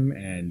with him.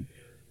 And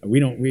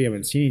we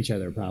haven't seen each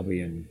other probably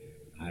in,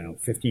 I don't know,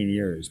 15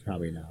 years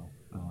probably now.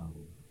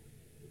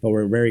 But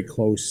we're very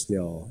close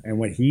still. And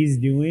what he's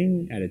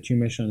doing at a 2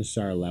 Michelin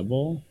star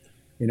level,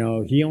 you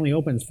know, he only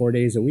opens 4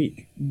 days a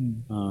week.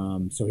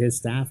 So his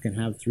staff can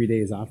have 3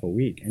 days off a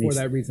week. And For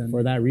that reason.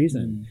 For that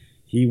reason.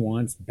 He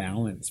wants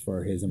balance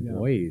for his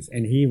employees,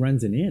 and he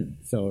runs an inn.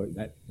 So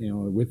that, you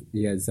know,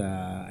 he has,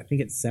 I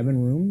think it's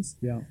 7 rooms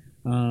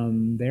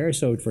there.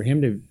 So for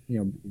him to,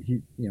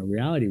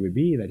 reality would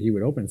be that he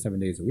would open 7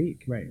 days a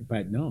week. Right.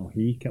 But no,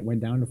 he went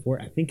down to 4.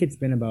 I think it's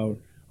been about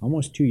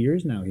almost 2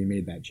 years now he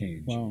made that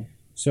change. Wow.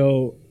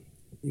 So,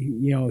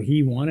 you know,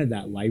 he wanted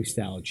that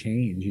lifestyle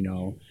change. You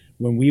know,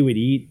 when we would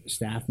eat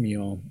staff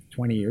meal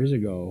 20 years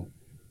ago,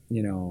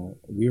 you know,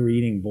 we were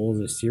eating bowls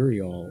of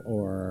cereal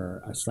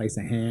or a slice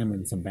of ham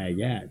and some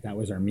baguette. That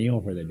was our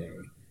meal for the day.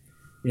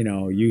 You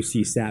know, you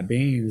see Sat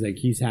Baines, like,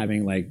 he's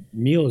having like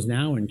meals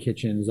now in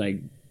kitchens.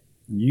 Like,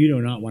 you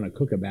do not want to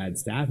cook a bad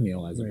staff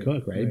meal as a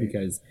cook, right?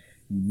 Because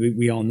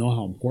we all know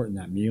how important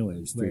that meal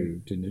is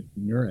to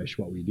nourish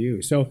what we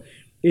do. So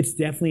it's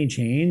definitely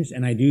changed.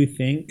 And I do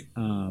think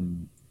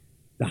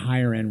the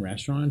higher end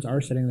restaurants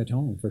are setting the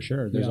tone for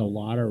sure. There's a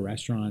lot of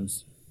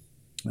restaurants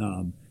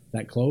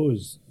that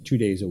close 2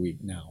 days a week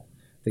now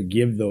to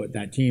give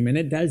that team. And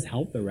it does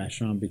help the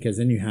restaurant, because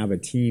then you have a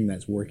team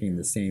that's working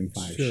the same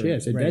 5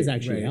 shifts. It does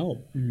actually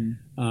help.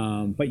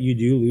 But you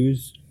do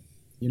lose,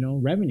 you know,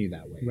 revenue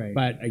that way.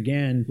 But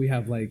again, we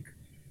have like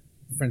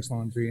French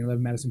Laundry in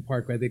 11 Madison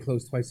Park, right? They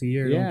close twice a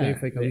year, don't they?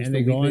 Like, at least and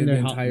they go on the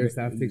entire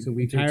staff takes a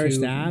week or two. Entire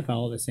staff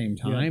all at the same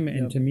time.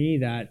 And to me,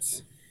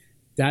 that's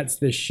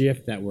the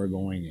shift that we're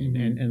going in.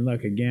 And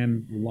look,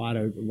 again, a lot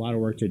of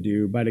work to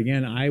do. But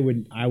again, I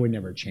would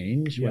never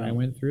change what I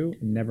went through,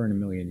 never in a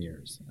million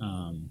years.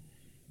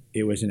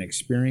 It was an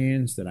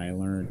experience that I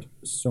learned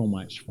so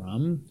much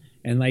from.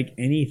 And like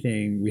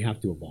anything, we have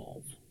to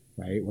evolve,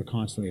 right? We're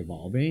constantly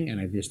evolving. And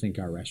I just think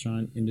our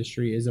restaurant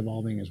industry is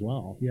evolving as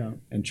well.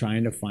 And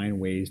trying to find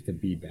ways to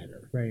be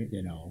better,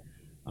 you know.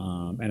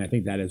 And I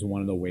think that is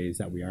one of the ways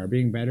that we are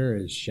being better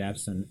as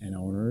chefs and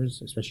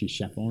owners, especially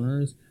chef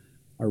owners,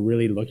 are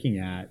really looking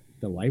at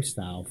the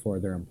lifestyle for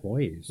their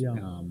employees.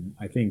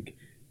 I think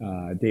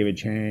David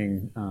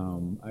Chang,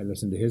 I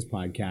listened to his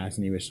podcast,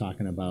 and he was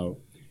talking about,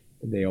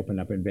 they opened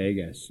up in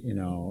Vegas, you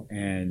know,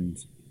 and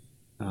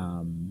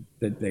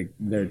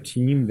their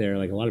team there,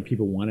 like, a lot of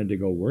people wanted to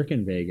go work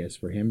in Vegas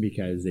for him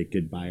because they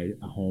could buy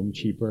a home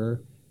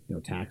cheaper, you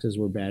know, taxes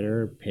were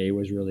better, pay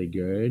was really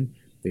good.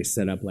 They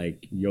set up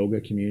like yoga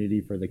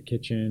community for the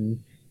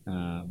kitchen.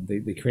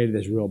 They created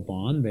this real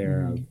bond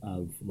there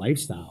of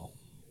lifestyle.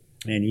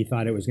 And he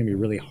thought it was going to be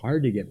really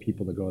hard to get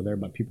people to go there,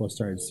 but people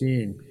started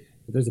seeing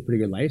that there's a pretty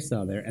good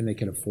lifestyle there, and they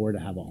could afford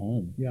to have a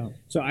home.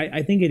 So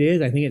I think it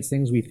is. I think it's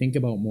things we think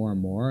about more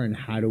and more, and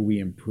how do we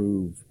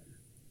improve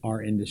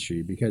our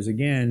industry? Because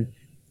again,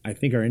 I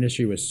think our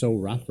industry was so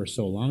rough for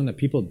so long that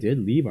people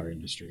did leave our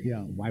industry.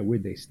 Why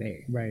would they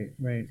stay? Right.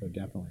 So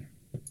definitely.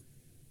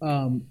 We're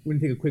going to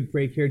take a quick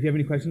break here. Do you have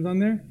any questions on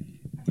there?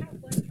 I have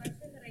one question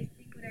that I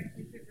think would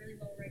actually fit really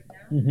well right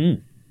now.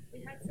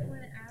 We had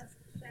someone ask,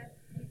 Chef,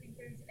 do you think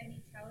there's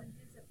any challenges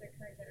that the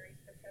current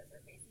generation of chefs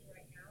are facing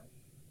right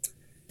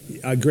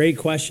now? A great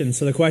question.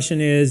 So the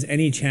question is,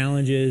 any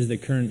challenges the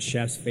current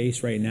chefs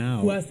face right now?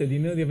 Who asked it? Do you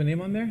know? Do you have a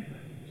name on there?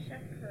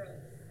 Chef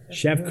Curls.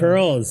 Chef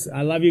Curls.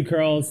 I love you,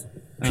 Curls.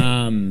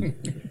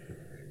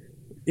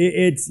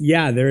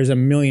 There's a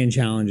million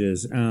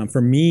challenges.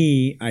 For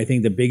me, I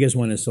think the biggest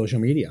one is social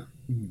media,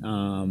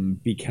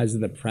 because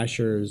of the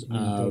pressures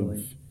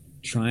of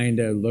trying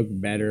to look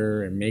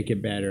better and make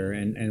it better.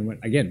 And when,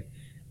 again,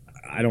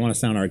 I don't want to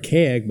sound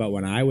archaic, but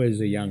when I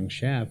was a young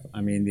chef,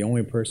 I mean,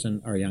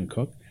 or a young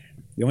cook,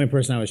 the only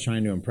person I was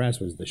trying to impress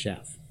was the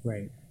chef.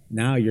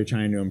 Now you're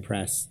trying to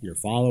impress your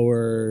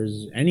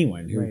followers,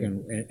 anyone who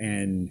can,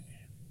 and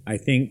I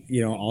think,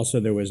 you know, also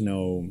there was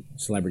no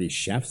celebrity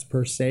chefs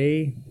per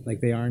se like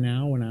they are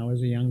now when I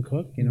was a young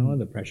cook, you know,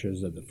 the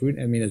pressures of the food.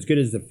 I mean, as good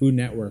as the Food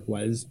Network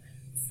was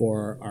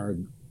for our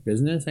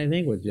business, I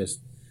think, with just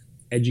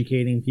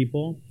educating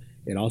people,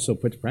 it also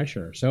puts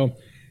pressure. So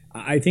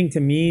I think to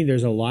me,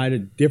 there's a lot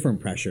of different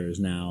pressures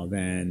now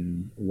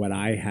than what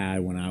I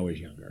had when I was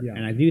younger. Yeah.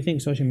 And I do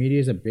think social media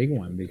is a big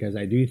one, because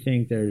I do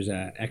think there's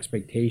an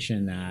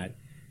expectation that,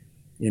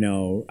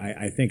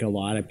 I think a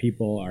lot of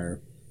people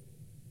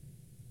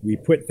we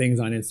put things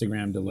on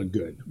Instagram to look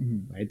good,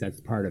 right?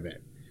 That's part of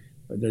it.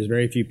 But there's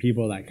very few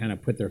people that kind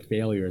of put their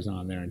failures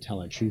on there and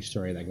tell a true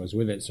story that goes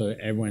with it. So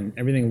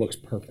everything looks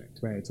perfect.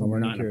 Right. So we're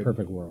not in a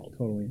perfect world.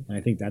 Totally. And I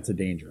think that's a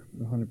danger.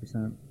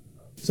 100%.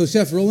 So,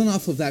 Chef, rolling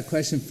off of that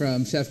question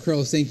from Chef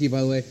Curls, thank you,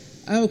 by the way.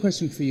 I have a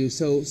question for you.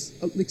 So,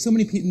 like so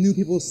many new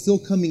people still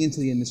coming into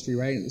the industry,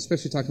 right?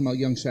 Especially talking about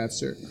young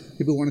chefs or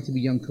people wanting to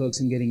be young cooks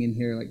and getting in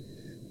here. Like,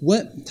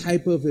 what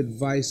type of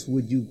advice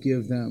would you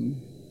give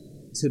them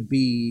to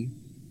be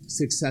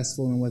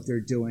successful in what they're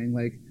doing?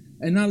 Like,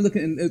 and not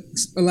looking, and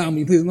allow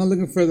me, please, I'm not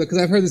looking further, because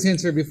I've heard this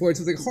answer before.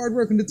 It's like hard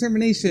work and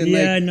determination.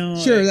 Yeah, like, no.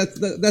 Sure,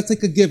 that's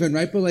like a given,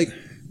 right? But like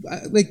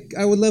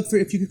I would love for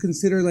if you could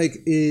consider, like,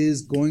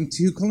 is going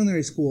to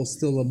culinary school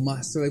still a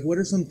must? Or like, what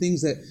are some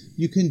things that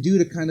you can do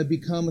to kind of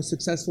become a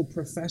successful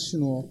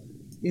professional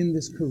in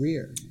this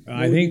career?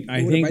 I think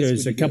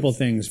there's a couple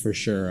things for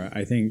sure.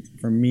 I think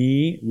for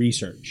me,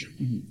 research.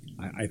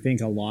 I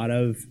think a lot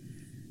of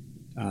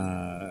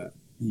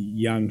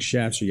young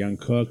chefs or young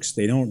cooks,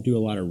 they don't do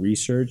a lot of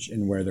research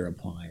in where they're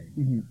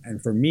applying.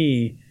 And for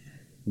me,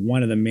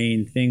 one of the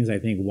main things I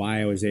think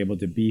why I was able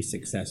to be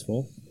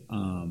successful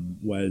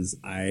was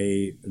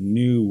I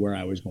knew where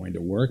I was going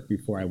to work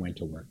before I went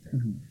to work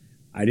there.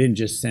 I didn't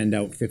just send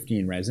out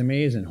 15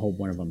 resumes and hope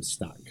one of them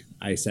stuck.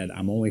 I said,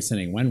 I'm only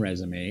sending one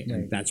resume,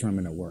 and that's where I'm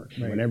going to work.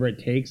 Whatever it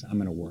takes, I'm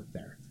going to work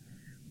there.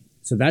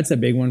 So that's a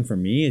big one for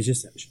me, is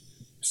just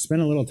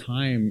spend a little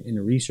time in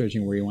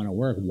researching where you want to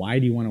work. Why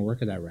do you want to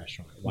work at that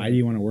restaurant? Why do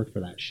you want to work for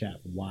that chef?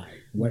 Why?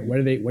 What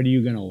are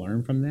you going to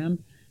learn from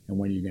them, and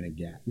what are you going to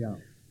get? Yeah.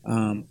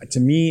 To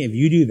me, if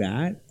you do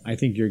that, I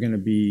think you're going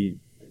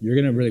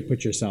to really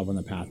put yourself on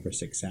the path for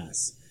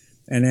success.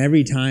 And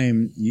every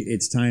time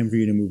it's time for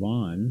you to move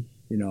on,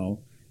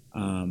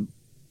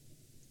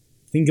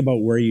 think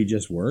about where you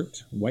just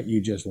worked, what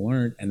you just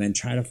learned, and then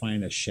try to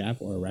find a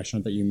chef or a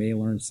restaurant that you may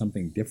learn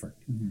something different.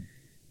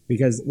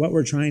 Because what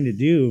we're trying to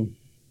do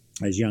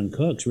as young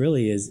cooks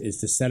really is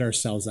to set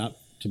ourselves up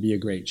to be a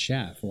great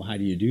chef. Well, how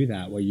do you do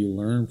that? Well, you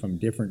learn from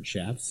different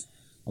chefs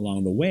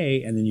along the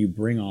way, and then you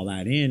bring all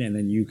that in, and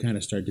then you kind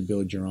of start to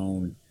build your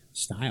own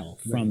style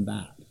from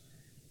that.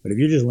 But if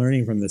you're just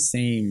learning from the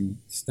same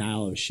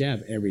style of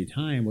chef every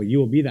time, well, you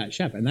will be that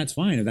chef, and that's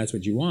fine if that's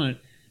what you want.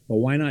 But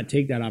why not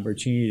take that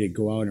opportunity to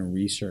go out and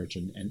research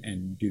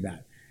and do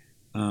that,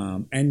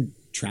 and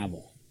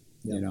travel?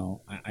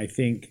 I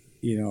think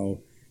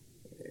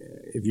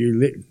if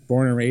you're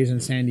born and raised in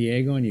San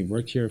Diego and you've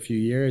worked here a few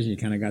years and you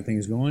kind of got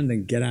things going,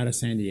 then get out of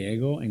San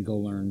Diego and go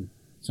learn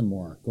some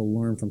more. Go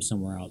learn from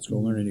somewhere else. Go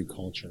learn a new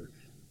culture,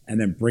 and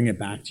then bring it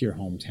back to your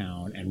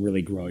hometown and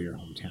really grow your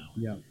hometown.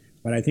 Yeah.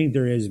 But I think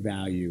there is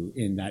value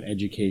in that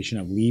education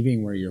of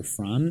leaving where you're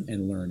from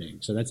and learning.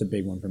 So that's a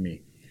big one for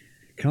me.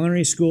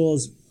 Culinary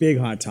schools, big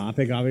hot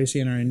topic, obviously,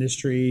 in our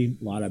industry.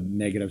 A lot of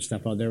negative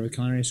stuff out there with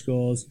culinary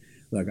schools.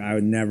 Look, I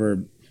would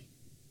never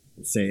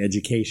say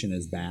education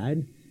is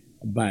bad,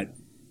 but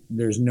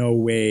there's no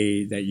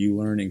way that you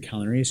learn in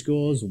culinary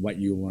schools what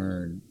you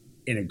learn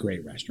in a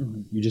great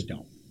restaurant. You just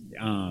don't.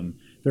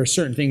 There are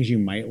certain things you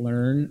might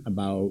learn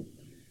about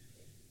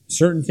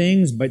certain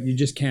things, but you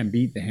just can't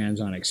beat the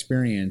hands-on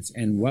experience.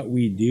 And what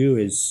we do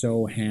is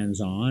so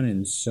hands-on,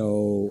 and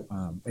so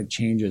it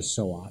changes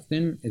so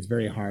often. It's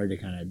very hard to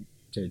kind of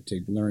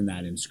to learn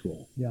that in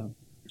school. Yeah.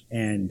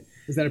 And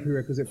is that a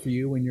prerequisite for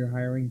you when you're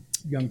hiring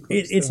young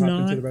cooks it's to hop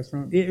not into the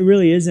restaurant? It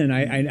really isn't.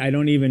 I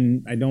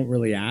don't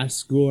really ask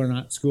school or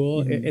not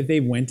school. If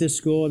they went to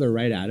school, they're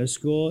right out of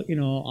school.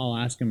 I'll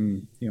ask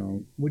them.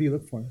 What do you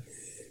look for?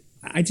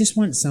 I just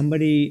want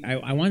somebody.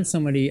 I want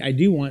somebody. I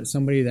do want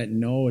somebody that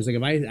knows. Like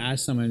if I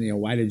ask someone,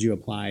 why did you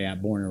apply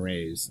at Born and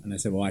Raised? And I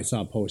said, well, I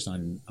saw a post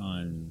on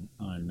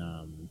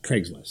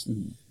Craigslist.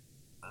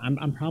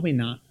 I'm probably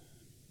not.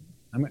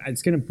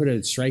 It's going to put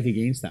a strike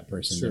against that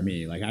person to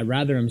me. Like I'd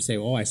rather them say,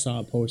 oh, I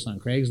saw a post on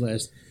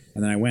Craigslist,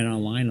 and then I went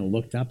online and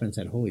looked up and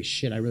said, holy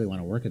shit, I really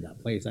want to work at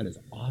that place. That is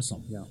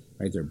awesome. Yeah.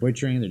 Right? They're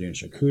butchering. They're doing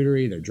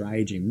charcuterie. They're dry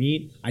aging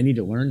meat. I need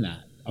to learn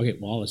that. Okay.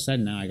 Well, all of a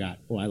sudden now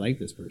I like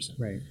this person.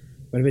 Right.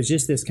 But if it's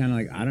just this kind of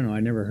like, I don't know,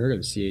 I never heard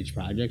of CH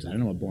Projects. I don't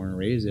know what Born and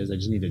Raised is. I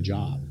just need a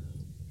job.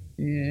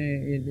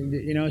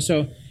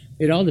 So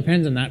it all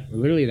depends on that.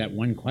 Literally, that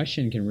one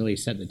question can really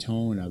set the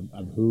tone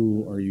of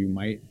who or you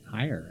might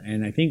hire.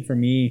 And I think for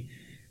me,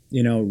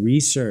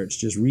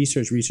 research,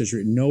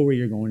 know where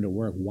you're going to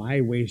work.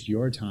 Why waste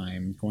your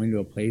time going to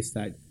a place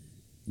that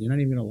you're not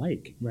even going to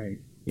like? Right.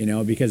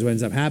 Because what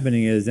ends up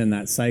happening is then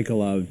that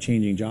cycle of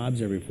changing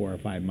jobs every 4 or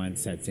 5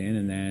 months sets in,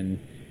 and then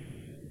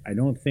I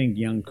don't think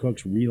young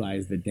cooks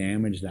realize the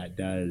damage that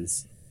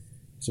does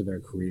to their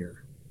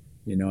career.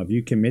 If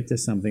you commit to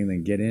something,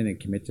 then get in and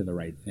commit to the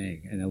right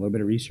thing. And a little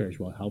bit of research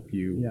will help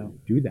you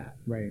do that.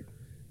 Right.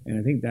 And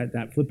I think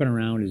that flipping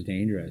around is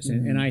dangerous.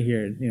 And I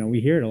hear it,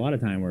 we hear it a lot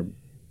of time where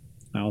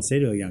I'll say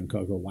to a young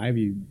cook, well, why have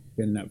you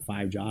been at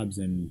 5 jobs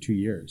in 2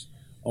 years.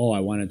 Oh, I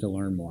wanted to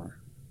learn more.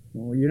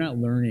 Well, you're not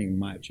learning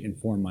much in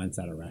 4 months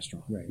at a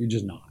restaurant. Right. You're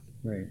just not.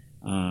 Right.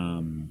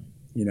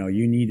 You know,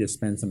 you need to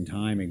spend some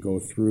time and go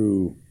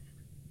through,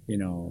 you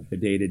know, the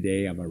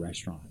day-to-day of a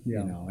restaurant.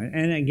 Yeah. You know,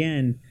 and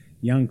again,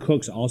 young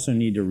cooks also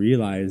need to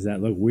realize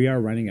that, look, we are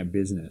running a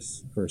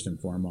business first and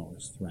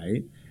foremost,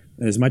 right?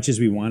 As much as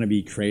we want to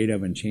be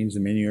creative and change the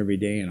menu every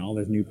day and all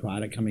this new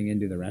product coming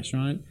into the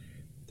restaurant,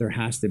 there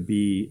has to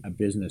be a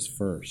business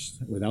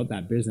first. Without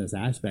that business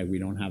aspect, we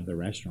don't have the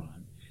restaurant.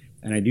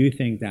 And I do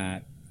think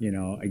that, you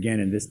know, again,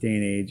 in this day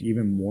and age,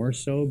 even more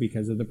so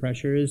because of the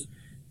pressures,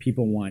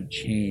 people want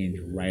change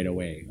right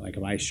away. Like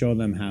if I show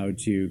them how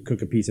to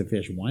cook a piece of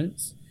fish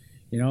once,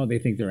 you know, they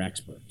think they're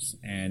experts.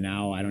 And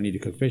now I don't need to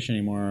cook fish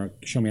anymore.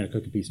 Show me how to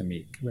cook a piece of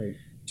meat. Right.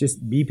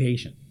 Just be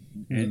patient.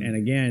 And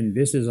again,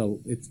 this is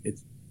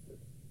it's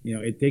you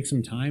know, it takes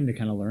some time to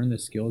kind of learn the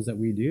skills that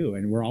we do,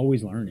 and we're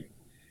always learning.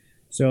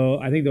 So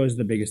I think those are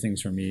the biggest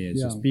things for me is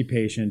just be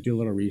patient, do a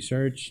little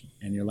research,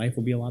 and your life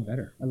will be a lot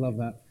better. I love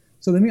that.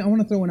 So I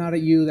want to throw one out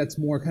at you that's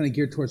more kind of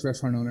geared towards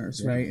restaurant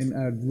owners, right? And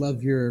I'd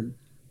love your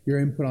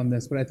input on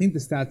this, but I think the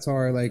stats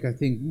are like, I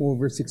think more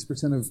over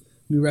 6% of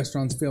new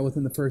restaurants fail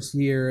within the first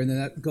year, and then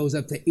that goes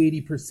up to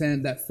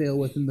 80% that fail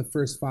within the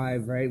first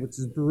 5, right? Which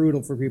is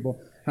brutal for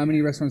people. How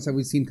many restaurants have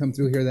we seen come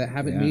through here that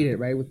haven't made it,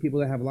 right? With people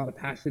that have a lot of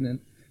passion and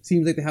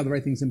seems like they have the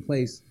right things in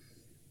place.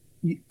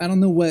 I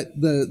don't know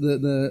what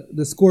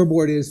the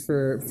scoreboard is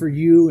for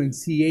you and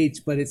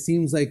CH, but it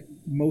seems like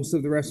most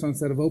of the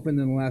restaurants that have opened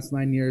in the last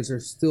 9 years are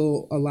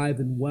still alive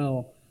and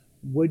well.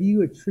 What do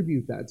you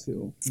attribute that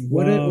to?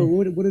 What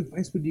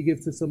advice would you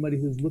give to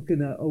somebody who's looking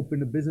to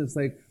open a business?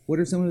 Like, what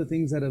are some of the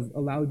things that have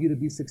allowed you to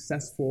be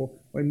successful,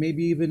 or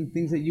maybe even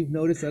things that you've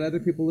noticed that other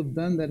people have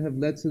done that have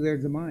led to their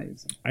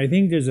demise? I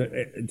think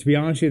to be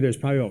honest with you, there's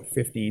probably about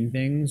 15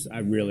 things.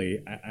 I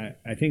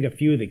think a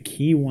few of the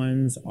key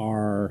ones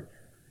are,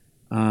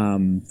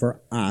 for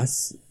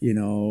us, you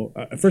know,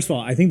 first of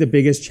all, I think the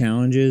biggest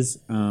challenges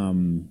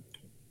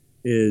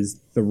is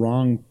the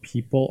wrong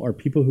people, or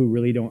people who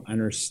really don't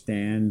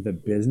understand the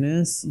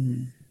business.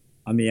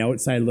 On the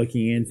outside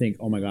looking in, think,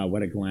 oh my God,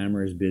 what a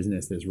glamorous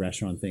business this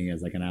restaurant thing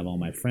is. I can have all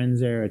my friends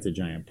there. It's a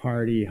giant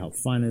party. How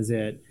fun is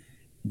it?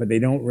 But they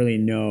don't really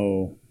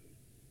know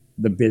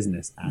the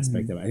business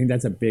aspect of it. I think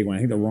that's a big one. I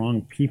think the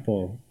wrong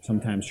people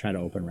sometimes try to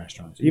open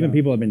restaurants. Even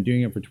people who have been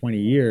doing it for 20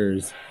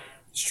 years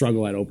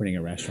struggle at opening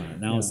a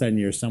restaurant. Now all of a sudden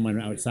you're someone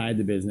outside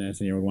the business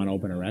and you want to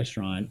open a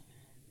restaurant.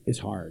 It's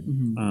hard.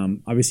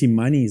 Obviously,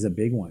 money is a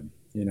big one.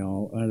 You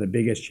know, one of the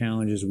biggest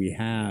challenges we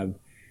have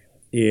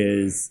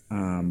is,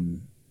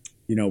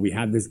 you know, we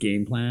have this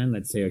game plan.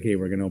 Let's say, okay,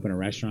 we're going to open a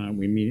restaurant.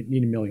 We need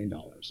 $1 million.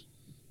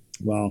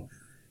 Well,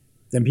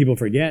 then people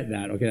forget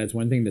that, okay, that's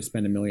one thing to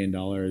spend $1 million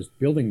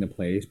building the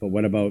place, but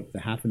what about the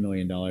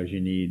 $500,000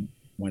 you need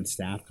once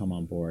staff come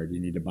on board? You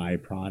need to buy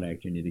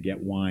product. You need to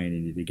get wine. You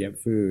need to get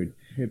food.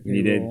 You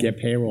need to get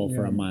payroll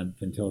for a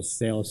month until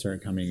sales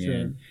start coming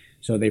in.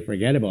 So they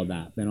forget about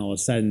that. Then all of a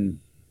sudden,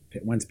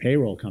 once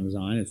payroll comes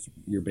on, it's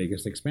your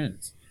biggest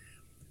expense.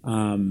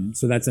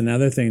 So that's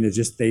another thing that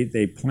just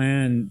they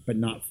plan, but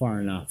not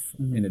far enough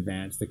in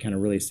advance to kind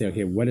of really say,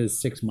 okay, what does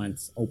 6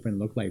 months open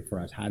look like for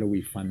us? How do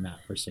we fund that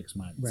for 6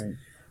 months? Right.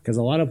 Because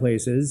a lot of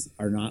places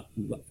are not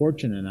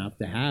fortunate enough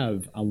to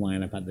have a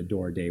lineup at the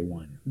door day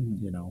one.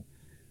 You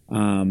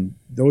know,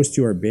 those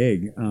two are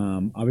big.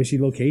 Obviously,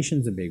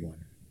 location's a big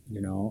one.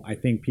 You know, I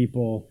think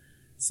people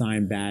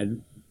sign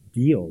bad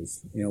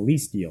deals, you know,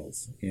 lease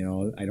deals. You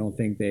know, I don't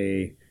think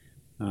they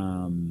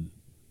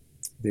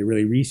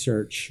really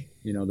research,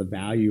 you know, the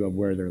value of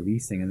where they're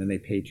leasing, and then they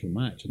pay too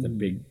much. It's a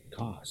big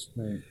cost.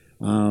 Right.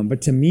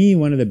 But to me,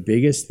 one of the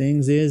biggest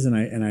things is, and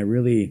I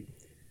really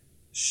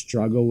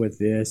struggle with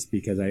this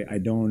because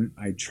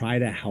I try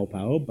to help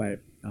out,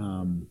 but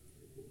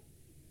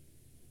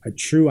a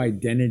true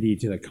identity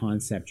to the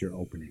concept you're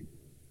opening.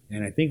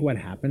 And I think what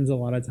happens a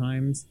lot of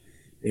times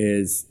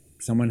is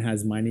someone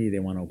has money, they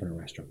want to open a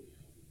restaurant.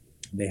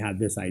 They have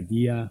this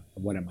idea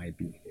of what it might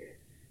be,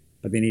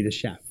 but they need a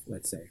chef,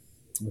 let's say.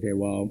 Okay,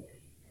 well,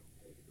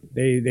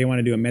 they want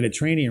to do a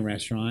Mediterranean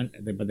restaurant,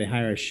 but they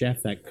hire a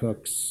chef that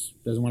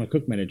doesn't want to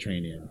cook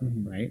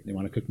Mediterranean, right? They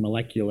want to cook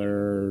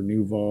molecular,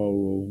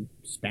 nouveau,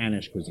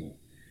 Spanish cuisine.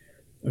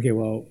 Okay,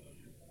 well,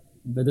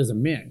 that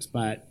doesn't mix,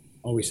 but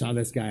we saw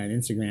this guy on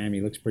Instagram. He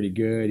looks pretty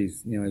good.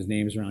 He's, you know, his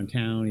name's around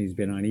town. He's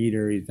been on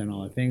Eater. He's done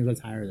all the things. Let's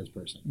hire this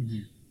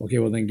person. Okay,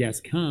 well, then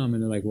guests come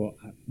and they're like, well,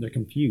 they're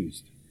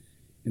confused.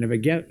 And if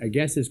a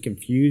guest is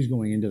confused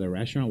going into the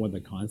restaurant what the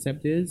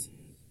concept is,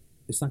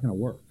 it's not going to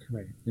work,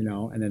 Right. you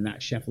know? And then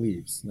that chef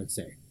leaves, let's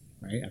say,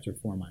 right, after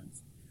 4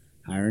 months.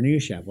 Hire a new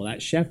chef. Well,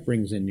 that chef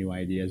brings in new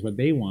ideas. What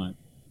they want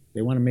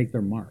to make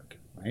their mark,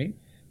 right?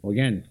 Well,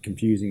 again,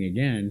 confusing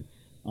again.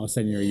 All of a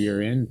sudden you're a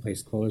year in,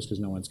 place closed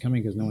because no one's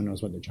coming because no one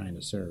knows what they're trying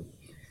to serve.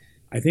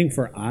 I think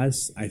for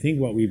us, I think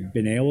what we've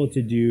been able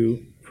to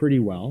do pretty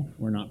well,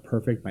 we're not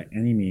perfect by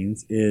any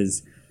means,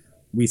 is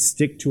we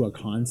stick to a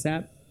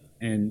concept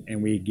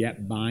and we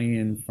get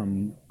buy-in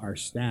from our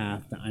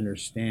staff to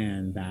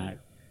understand that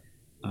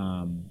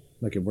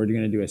look, if we're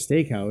going to do a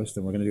steakhouse,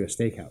 then we're going to do a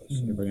steakhouse.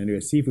 If we're going to do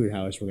a seafood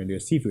house, we're going to do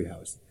a seafood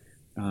house.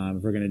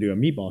 If we're going to do a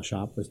meatball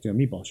shop, let's do a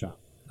meatball shop.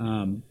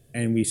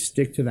 And we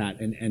stick to that.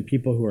 And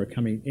people who are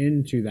coming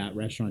into that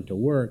restaurant to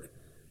work,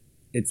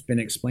 it's been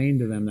explained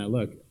to them that,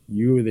 look,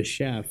 you, the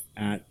chef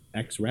at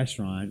X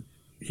restaurant,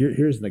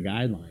 here's the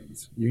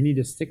guidelines. You need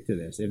to stick to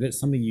this. If it's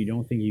something you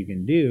don't think you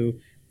can do,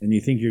 and you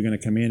think you're going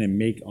to come in and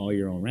make all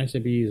your own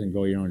recipes and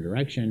go your own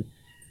direction,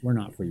 we're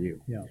not for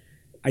you. Yeah.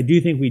 I do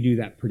think we do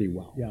that pretty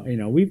well. Yeah. You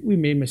know, we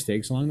made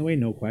mistakes along the way,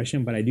 no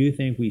question, but I do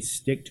think we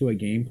stick to a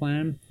game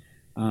plan,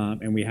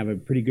 and we have a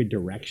pretty good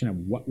direction of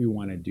what we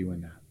want to do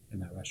in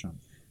that restaurant.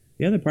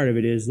 The other part of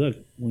it is, look,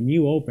 when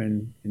you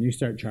open and you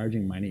start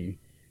charging money,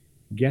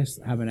 guests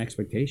have an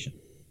expectation,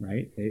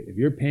 right? If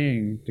you're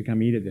paying to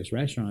come eat at this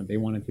restaurant, they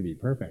want it to be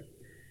perfect.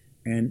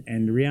 And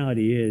the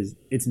reality is,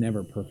 it's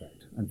never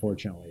perfect,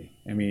 unfortunately.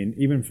 I mean,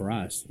 even for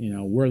us, you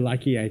know, we're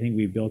lucky. I think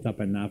we've built up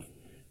enough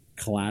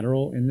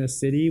collateral in this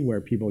city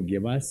where people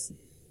give us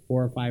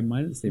 4 or 5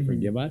 months, they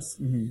forgive us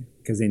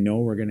because they know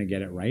we're going to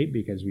get it right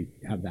because we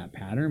have that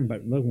pattern.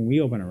 But look, when we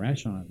open a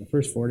restaurant, the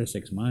first 4 to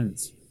 6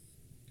 months,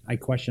 I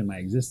question my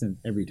existence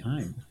every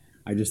time.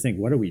 I just think,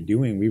 what are we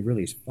doing? We've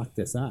really fucked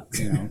this up,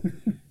 you know.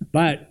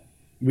 But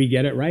we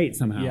get it right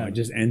somehow. Yeah. It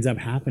just ends up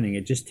happening.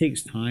 It just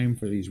takes time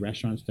for these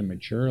restaurants to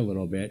mature a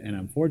little bit. And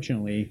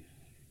unfortunately,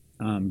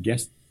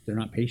 guests, they're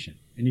not patient.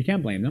 And you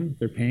can't blame them.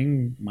 They're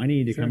paying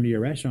money to come to your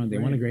restaurant. They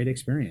want a great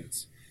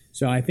experience.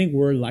 So I think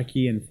we're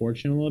lucky and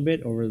fortunate a little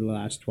bit over the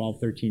last 12,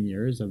 13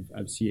 years of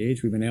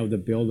CH. We've been able to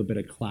build a bit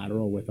of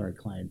collateral with our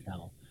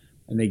clientele.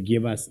 And they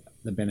give us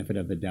the benefit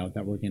of the doubt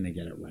that we're going to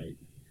get it right.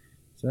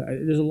 So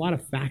there's a lot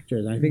of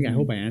factors. I think I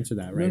hope I answered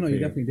that right. No, you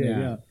definitely did.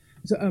 Yeah.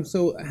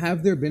 So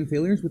have there been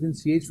failures within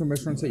CH from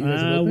restaurants that you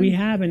guys have opened? We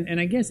have, and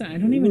I guess I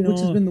don't even know. Which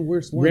has been the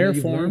worst one? Rare that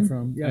you've Form, learned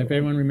from? Yeah. if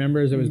everyone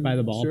remembers, it was by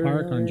the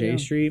ballpark on J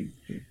Street.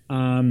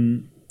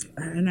 And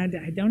I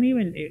don't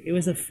even, it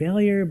was a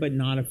failure, but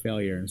not a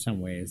failure in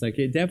some ways. Like,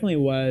 it definitely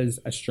was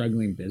a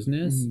struggling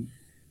business.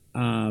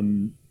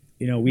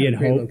 You know, we had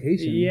great hoped.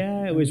 location.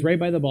 Yeah, it was right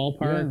by the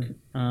ballpark.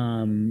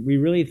 We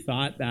really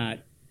thought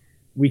that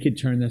we could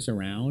turn this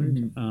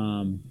around.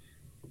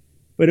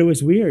 But it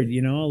was weird,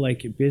 you know,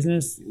 like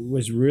business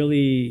was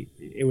really,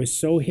 it was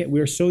so hit.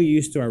 We were so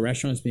used to our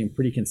restaurants being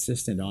pretty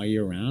consistent all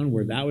year round,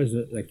 where that was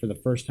like for the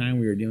first time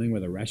we were dealing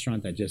with a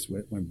restaurant that just,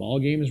 when ball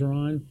games were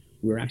on,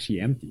 we were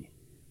actually empty.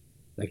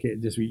 Like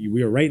it just,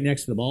 we were right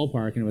next to the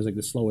ballpark, and it was like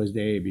the slowest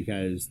day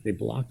because they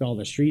blocked all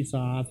the streets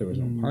off. There was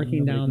no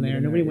parking down there.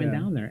 Nobody went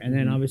down there. And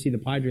then obviously the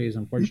Padres,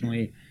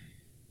 unfortunately,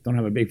 don't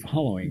have a big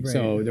following. Right.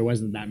 So there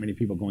wasn't that many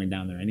people going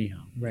down there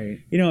anyhow. Right.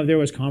 You know, if there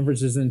was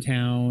conferences in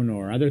town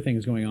or other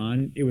things going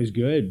on, it was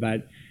good.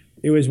 But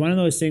it was one of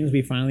those things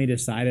we finally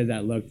decided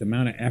that, look, the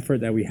amount of effort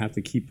that we have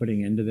to keep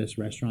putting into this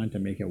restaurant to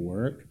make it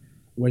work,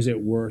 was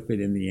it worth it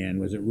in the end?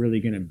 Was it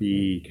really going to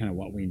be kind of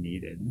what we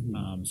needed?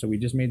 So we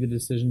just made the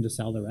decision to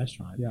sell the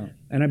restaurant. Yeah.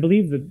 And I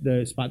believe that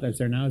the spot that's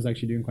there now is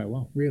actually doing quite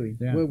well. Really?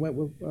 Yeah.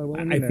 What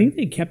I think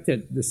they kept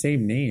it the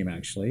same name,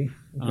 actually.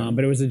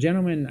 But it was a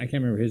gentleman, I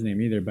can't remember his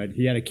name either, but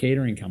he had a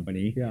catering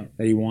company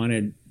that he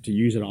wanted to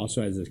use it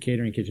also as a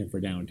catering kitchen for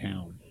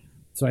downtown.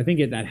 So I think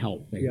that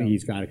helped. I think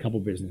he's got a couple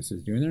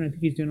businesses doing it, and I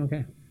think he's doing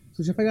okay.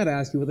 So, Chef, I got to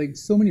ask you, with like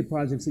so many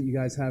projects that you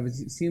guys have, it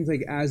seems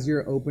like as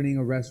you're opening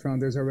a restaurant,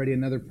 there's already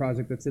another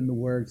project that's in the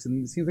works,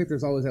 and it seems like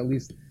there's always at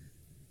least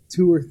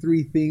 2 or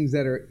 3 things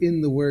that are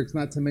in the works.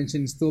 Not to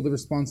mention, still the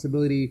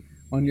responsibility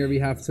on your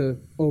behalf to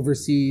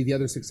oversee the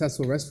other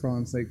successful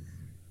restaurants. Like,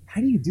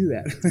 how do you do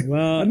that?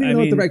 Well, I don't even know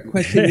what the right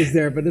question is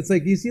there, but it's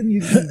like you see them, you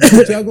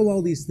juggle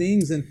all these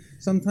things, and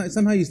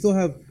somehow you still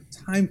have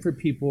time for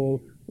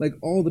people. Like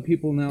all the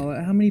people now,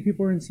 how many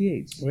people are in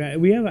CH?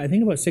 We have, I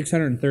think, about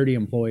 630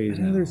 employees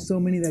I know now. there's so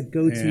many that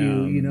go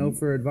to you know,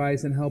 for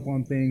advice and help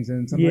on things,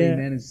 and somehow you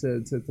manage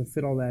to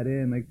fit all that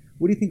in. Like,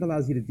 what do you think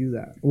allows you to do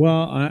that?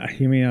 Well,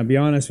 I'll be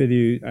honest with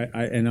you.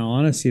 In all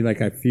honesty,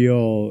 like I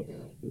feel,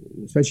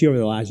 especially over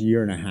the last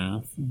year and a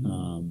half,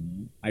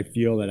 I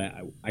feel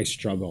that I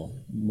struggle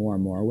more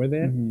and more with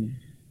it.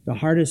 The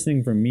hardest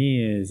thing for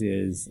me is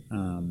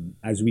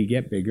as we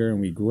get bigger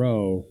and we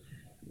grow,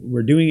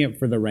 we're doing it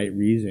for the right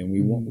reason.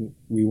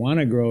 We want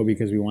to grow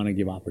because we want to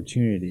give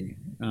opportunity.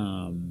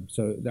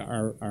 So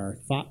our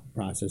thought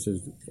process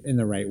is in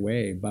the right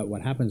way. But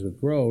what happens with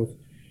growth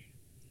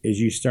is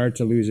you start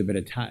to lose a bit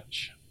of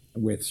touch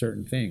with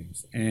certain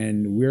things.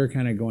 And we're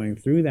kind of going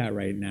through that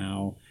right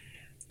now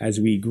as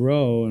we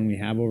grow, and we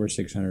have over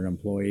 600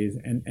 employees.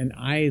 And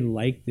I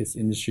like this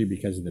industry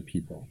because of the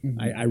people.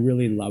 I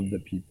really love the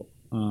people.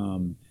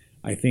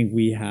 I think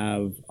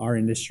our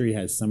industry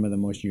has some of the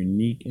most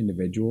unique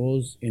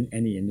individuals in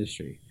any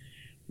industry.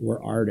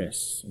 We're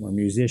artists, we're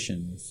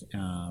musicians,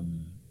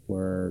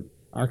 we're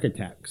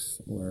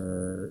architects,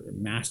 we're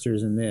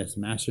masters in this,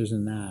 masters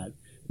in that.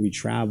 We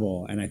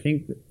travel. And I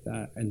think,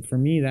 and for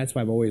me, that's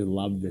why I've always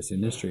loved this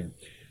industry.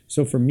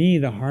 So for me,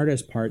 the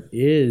hardest part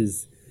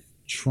is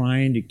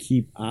trying to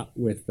keep up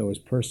with those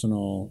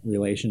personal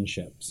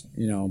relationships.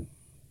 You know,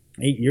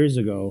 8 years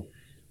ago,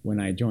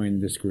 when I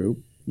joined this group,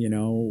 You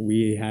know,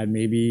 we had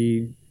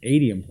maybe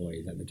 80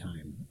 employees at the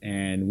time,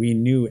 and we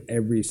knew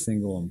every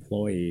single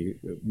employee.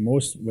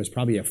 Most was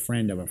probably a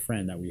friend of a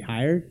friend that we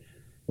hired.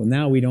 Well,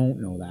 now we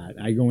don't know that.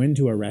 I go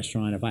into a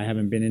restaurant, if I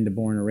haven't been into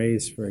Born and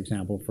Raised, for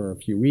example, for a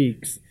few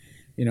weeks,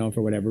 you know,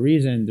 for whatever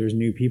reason, there's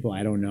new people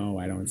I don't know,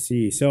 I don't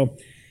see. So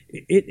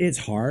it's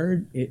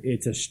hard.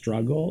 It's a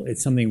struggle.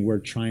 It's something we're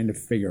trying to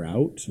figure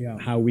out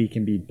how we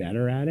can be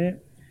better at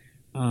it.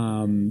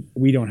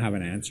 We don't have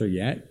an answer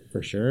yet,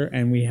 for sure,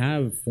 and we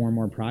have 4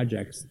 more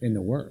projects in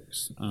the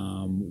works.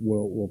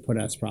 Will put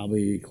us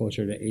probably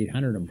closer to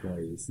 800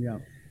 employees. Yeah.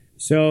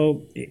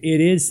 So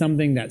it is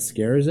something that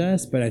scares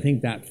us, but I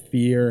think that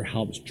fear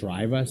helps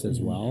drive us as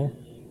well.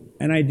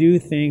 And I do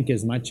think,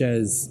 as much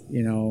as,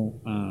 you know,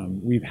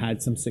 we've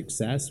had some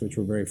success, which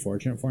we're very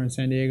fortunate for in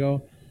San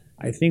Diego,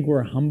 I think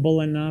we're humble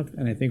enough,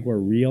 and I think we're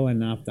real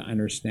enough to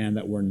understand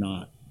that we're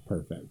not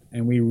perfect,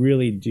 and we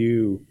really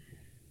do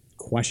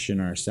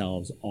question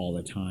ourselves all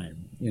the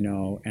time, you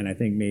know. And I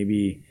think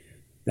maybe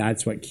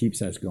that's what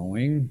keeps us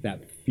going,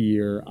 that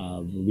fear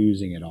of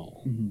losing it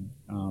all.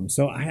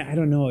 So I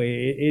don't know,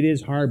 it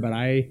is hard, but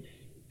I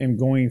am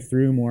going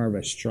through more of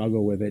a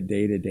struggle with it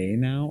day to day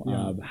now,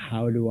 of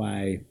how do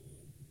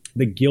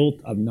the guilt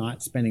of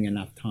not spending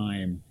enough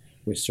time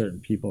with certain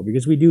people,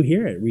 because we do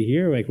hear it. We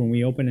hear, like, when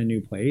we open a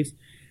new place,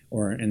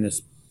 or in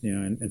this, you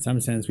know, in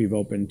some sense, we've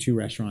opened 2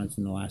 restaurants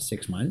in the last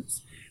 6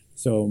 months.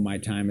 So my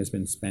time has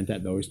been spent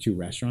at those 2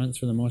 restaurants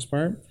for the most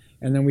part.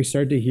 And then we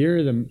start to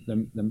hear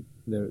the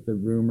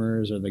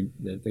rumors or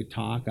the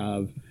talk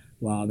of,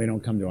 well, they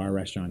don't come to our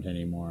restaurant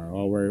anymore.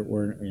 Oh,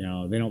 we're you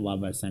know, they don't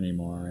love us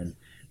anymore.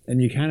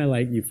 And you kind of,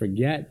 like, you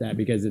forget that,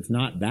 because it's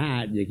not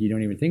that, you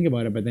don't even think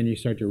about it, but then you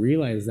start to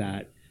realize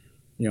that,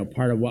 you know,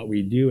 part of what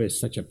we do is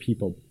such a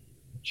people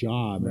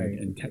job, right?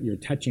 And you're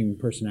touching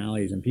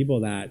personalities and people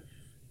that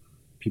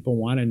people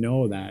want to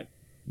know that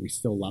we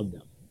still love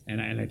them.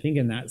 And I think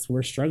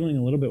we're struggling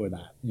a little bit with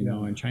that, you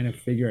know, and trying to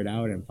figure it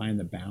out and find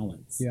the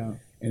balance. Yeah.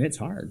 And it's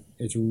hard.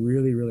 It's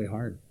really, really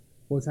hard.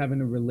 Well, it's having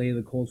to relay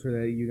the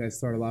culture that you guys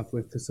started off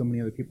with to so many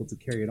other people to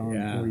carry it on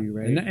for you,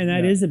 right? And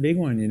that is a big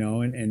one, you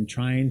know, and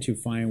trying to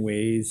find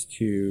ways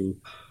to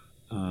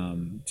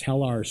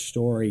tell our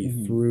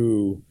story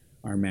through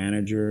our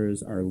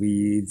managers, our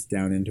leads,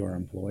 down into our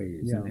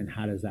employees. And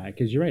how does that,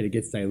 because you're right, it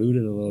gets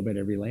diluted a little bit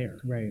every layer.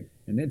 Right.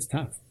 And it's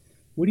tough.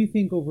 What do you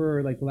think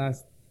over, like, the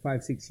last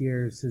 5-6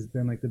 years has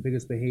been, like, the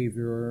biggest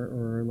behavior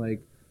or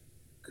like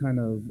kind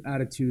of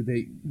attitude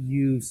that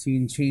you've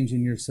seen change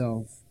in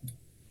yourself,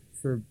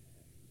 for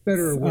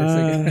better or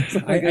worse?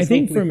 I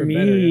think for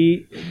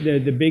me,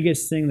 the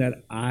biggest thing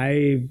that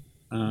I've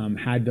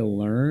had to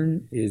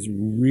learn is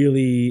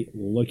really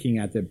looking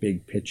at the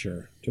big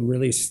picture, to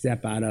really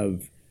step out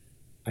of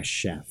a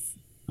chef.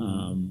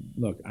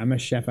 Look, I'm a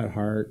chef at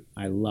heart.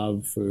 I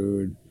love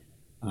food.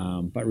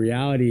 But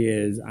reality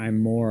is I'm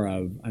more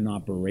of an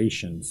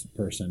operations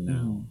person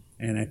now.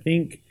 And I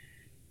think...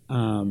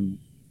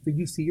 did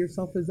you see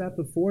yourself as that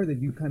before?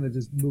 Did you kind of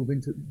just move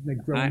into,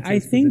 like, grow into I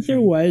think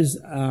there was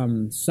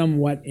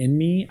somewhat in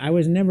me. I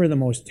was never the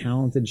most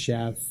talented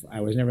chef.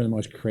 I was never the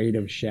most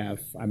creative chef.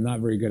 I'm not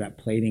very good at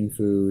plating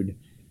food.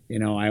 You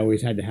know, I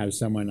always had to have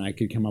someone, I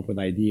could come up with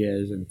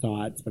ideas and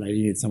thoughts, but I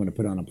needed someone to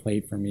put on a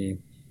plate for me.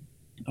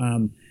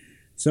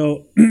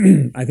 So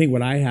I think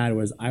what I had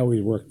was I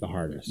always worked the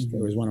hardest. It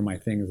was one of my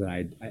things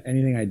that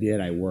anything I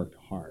did, I worked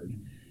hard.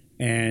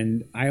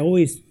 And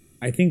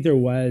I think there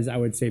was, I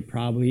would say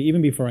probably,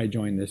 even before I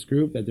joined this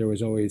group, that there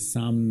was always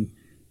some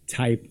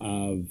type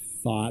of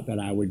thought that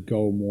I would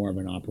go more of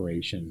an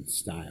operation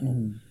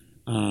style.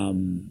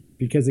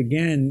 Because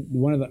again,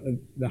 one of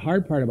the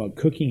hard part about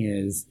cooking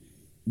is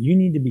you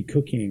need to be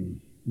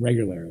cooking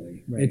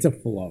regularly. Right. It's a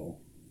flow.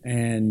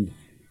 And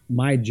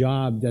my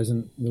job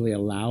doesn't really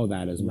allow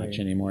that as much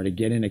anymore, to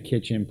get in a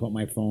kitchen, put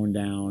my phone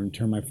down,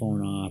 turn my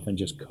phone off, and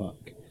just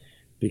cook.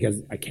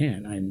 Because I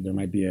can't. There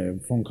might be a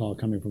phone call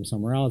coming from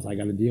somewhere else. I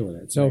got to deal with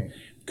it. So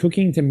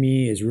cooking to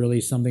me is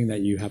really something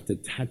that you have to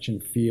touch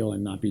and feel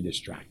and not be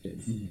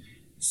distracted.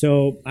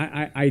 So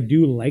I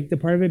do like the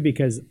part of it,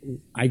 because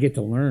I get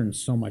to learn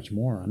so much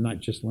more. I'm not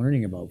just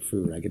learning about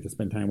food. I get to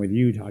spend time with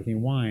you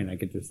talking wine. I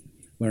get to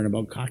learn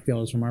about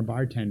cocktails from our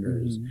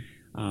bartenders.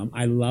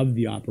 I love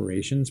the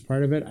operations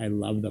part of it. I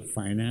love the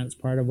finance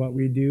part of what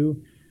we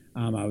do.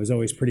 I was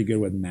always pretty good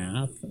with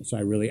math, so I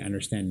really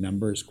understand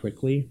numbers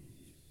quickly.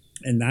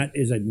 And that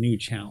is a new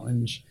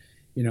challenge.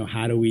 You know,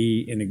 how do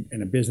we,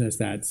 in a business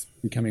that's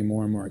becoming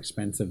more and more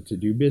expensive to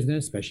do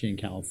business, especially in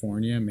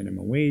California,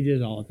 minimum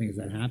wages, all the things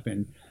that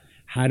happen,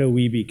 how do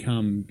we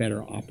become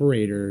better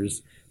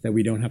operators that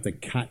we don't have to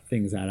cut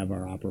things out of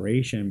our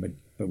operation,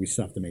 but we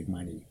still have to make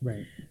money?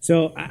 Right.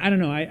 So I don't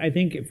know. I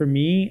think for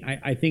me,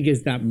 I think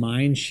is that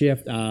mind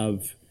shift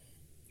of,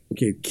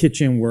 okay,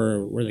 kitchen,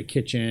 we're the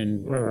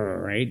kitchen,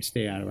 right?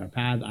 Stay out of our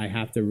path. I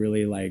have to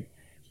really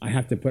I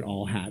have to put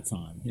all hats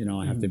on. You know,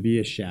 I have to be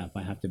a chef.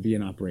 I have to be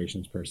an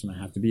operations person. I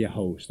have to be a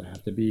host. I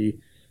have to be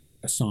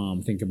a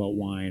somm, think about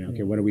wine.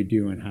 Okay, what are we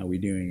doing? How are we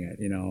doing it?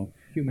 You know,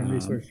 Human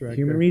resource director.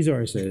 Human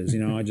resources,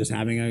 just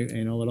having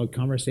a little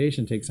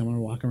conversation, take someone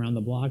to walk around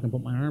the block and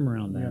put my arm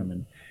around them. Yeah.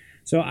 And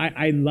so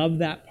I love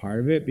that part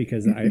of it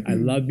because I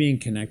love being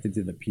connected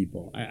to the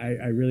people.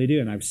 I really do.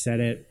 And I've said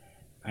it,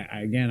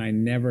 I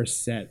never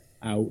set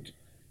out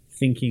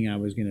thinking I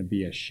was going to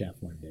be a chef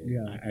one day.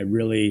 Yeah.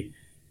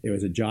 It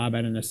was a job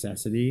out of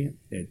necessity.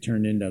 It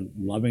turned into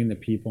loving the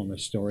people and the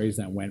stories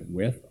that went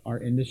with our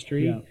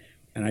industry. Yeah.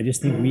 And I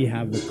just think we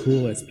have the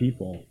coolest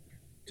people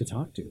to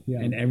talk to. Yeah.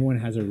 And everyone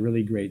has a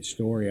really great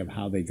story of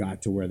how they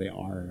got to where they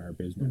are in our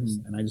business.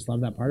 Mm-hmm. And I just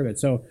love that part of it.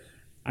 So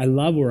I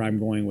love where I'm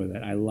going with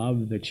it. I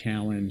love the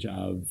challenge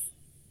of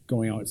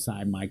going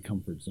outside my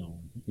comfort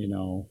zone,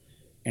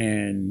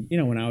 And,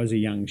 when I was a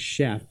young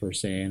chef, per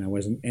se, and I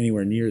wasn't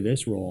anywhere near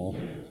this role,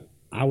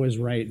 I was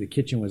right. The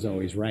kitchen was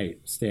always right.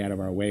 Stay out of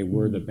our way.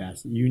 We're the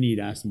best. You need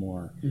us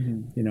more,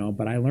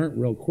 But I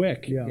learned real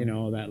quick,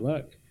 that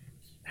look,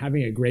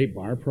 having a great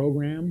bar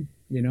program,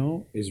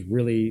 is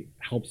really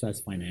helps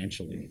us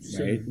financially,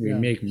 right? We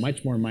make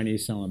much more money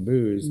selling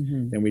booze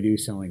than we do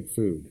selling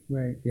food,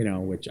 Right.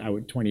 Which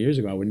 20 years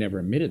ago, I would never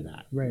admitted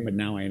that, Right. But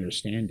now I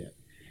understand it.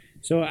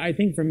 So I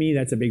think for me,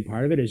 that's a big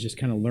part of it is just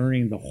kind of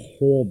learning the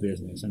whole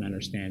business and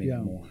understanding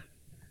it more.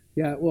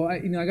 Yeah, well, I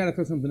got to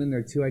throw something in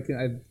there too. I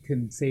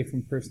can say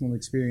from personal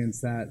experience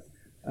that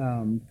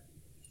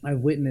I've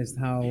witnessed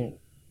how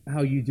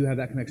you do have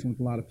that connection with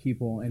a lot of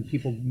people, and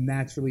people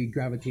naturally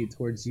gravitate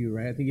towards you,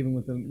 right? I think even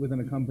within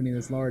a company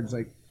this large,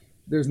 like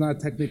there's not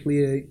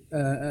technically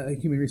a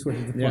human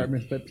resources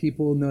department, but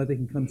people know that they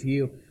can come to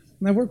you.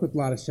 And I work with a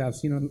lot of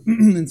chefs,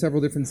 in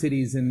several different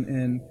cities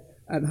and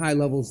at high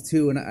levels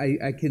too, and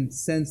I can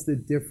sense the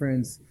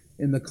difference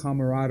in the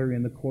camaraderie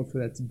and the culture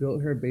that's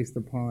built here based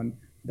upon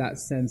that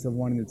sense of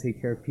wanting to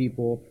take care of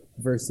people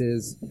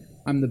versus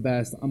I'm the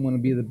best, I'm going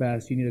to be the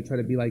best, you need to try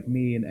to be like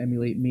me and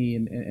emulate me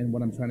and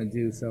what I'm trying to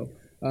do. So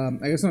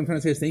I guess what I'm trying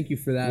to say is thank you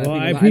for that. Well,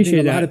 I think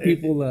appreciate a lot that. of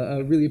people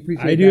really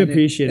appreciate that. I do and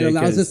appreciate it. It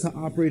allows us to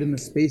operate in a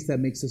space that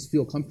makes us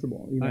feel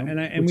comfortable.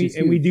 And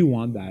we do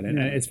want that. And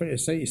it's funny,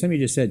 something you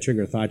just said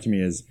triggered a thought to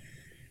me is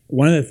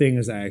one of the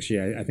things I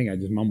think I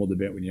just mumbled a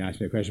bit when you asked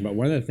me a question, but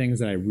one of the things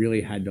that I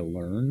really had to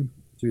learn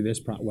through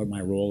this, what my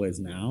role is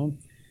now,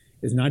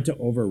 is not to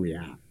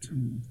overreact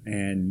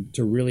and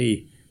to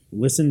really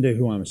listen to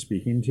who I'm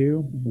speaking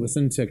to,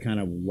 listen to kind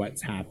of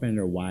what's happened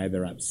or why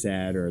they're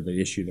upset or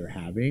the issue they're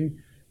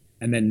having,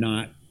 and then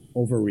not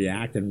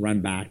overreact and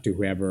run back to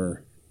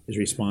whoever is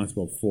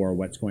responsible for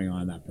what's going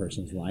on in that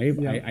person's life.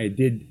 Yeah. I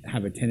did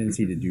have a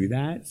tendency to do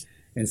that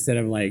instead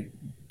of like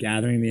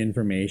gathering the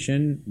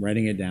information,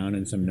 writing it down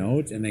in some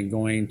notes, and then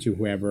going to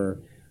whoever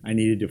I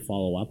needed to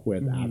follow up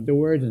with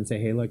afterwards and say,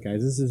 hey, look,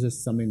 guys, this is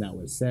just something that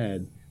was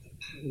said.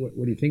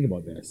 What do you think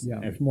about this?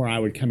 Yeah. If more, I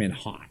would come in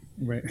hot.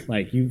 Right.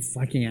 Like, you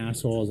fucking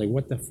assholes, like,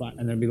 what the fuck?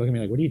 And they'd be looking at me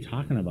like, what are you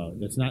talking about?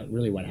 That's not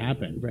really what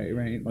happened.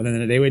 Right. Well,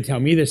 then they would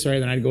tell me the story,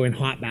 then I'd go in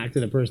hot back to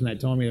the person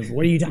that told me,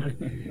 what are you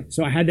talking?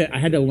 So I had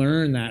to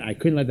learn that I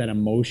couldn't let that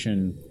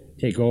emotion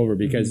take over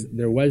because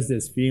there was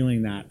this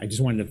feeling that I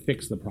just wanted to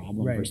fix the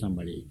problem for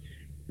somebody.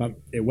 But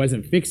it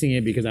wasn't fixing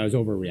it because I was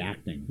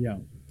overreacting. Yeah.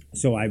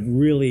 So I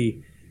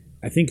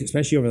think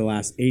especially over the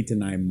last 8 to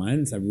 9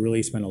 months, I've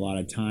really spent a lot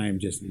of time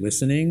just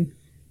listening,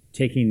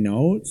 taking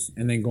notes,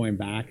 and then going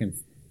back and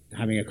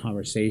having a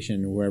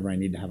conversation wherever I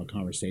need to have a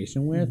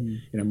conversation with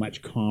in a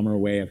much calmer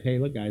way of, hey,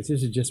 look, guys,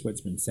 this is just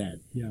what's been said.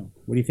 Yeah.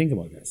 What do you think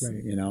about this?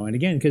 Right. And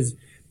again, because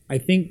I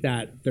think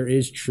that there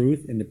is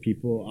truth in the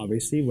people,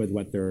 obviously, with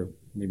what they're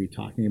maybe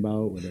talking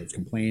about, whether it's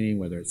complaining,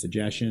 whether it's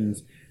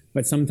suggestions,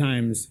 but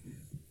sometimes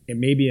it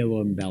may be a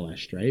little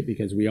embellished, right?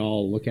 Because we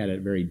all look at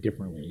it very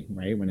differently,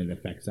 right, when it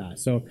affects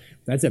us. So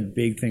that's a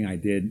big thing I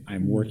did.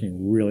 I'm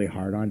working really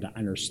hard on to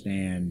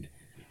understand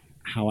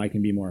how I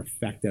can be more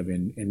effective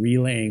in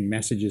relaying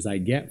messages I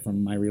get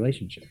from my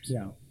relationships.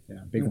 Yeah.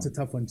 Big It's one. a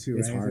tough one too,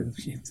 It's right? hard.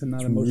 To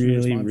not It's emotionally really,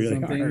 respond to really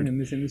something hard. in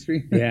this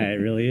industry. Yeah,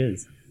 it really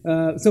is.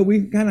 So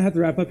we kind of have to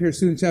wrap up here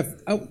soon, Chef.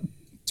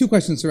 Two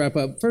questions to wrap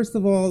up. First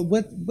of all,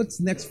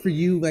 what's next for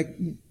you, like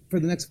for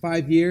the next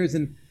 5 years?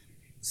 And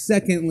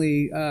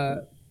secondly,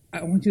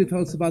 I want you to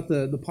tell us about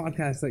the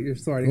podcast that you're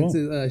starting.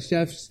 Cool.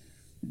 It's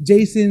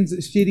Jason's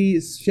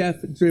Shitty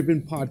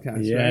Chef-Driven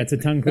Podcast. Yeah, right? it's a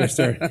tongue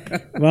twister.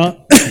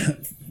 Well,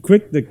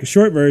 the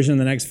short version,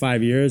 the next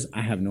 5 years,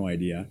 I have no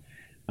idea.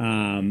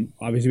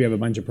 Obviously, we have a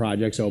bunch of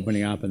projects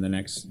opening up in the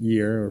next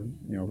year.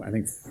 I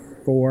think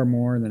 4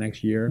 more in the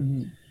next year.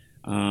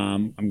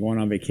 I'm going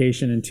on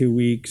vacation in 2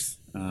 weeks.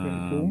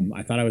 Cool.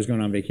 I thought I was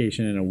going on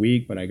vacation in a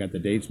week, but I got the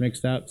dates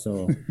mixed up.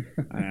 So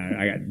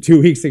I got 2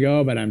 weeks to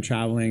go, but I'm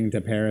traveling to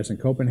Paris and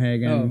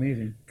Copenhagen. Oh,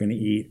 amazing. Going to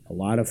eat a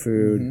lot of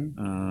food.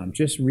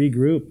 Just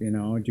regroup,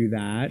 do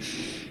that.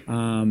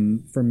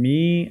 For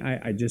me,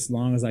 I just,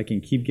 long as I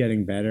can keep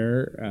getting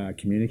better,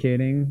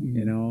 communicating,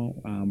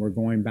 we're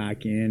going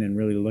back in and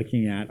really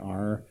looking at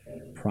our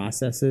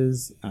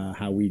processes,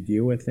 how we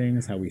deal with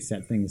things, how we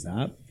set things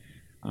up.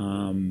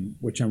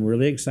 Which I'm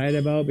really excited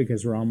about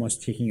because we're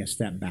almost taking a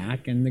step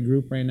back in the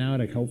group right now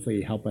to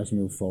hopefully help us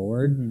move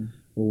forward.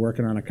 We're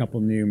working on a couple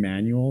new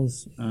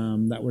manuals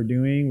that we're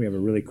doing. We have a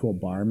really cool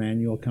bar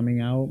manual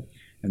coming out,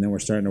 and then we're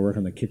starting to work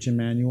on the kitchen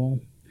manual.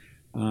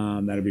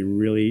 That'll be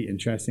really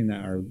interesting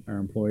that our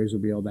employees will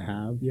be able to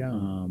have. Yeah.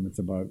 It's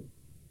about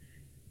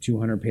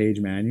 200-page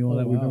manual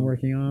that we've been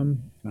working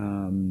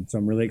on. So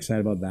I'm really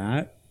excited about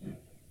that.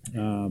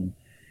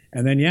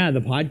 And then,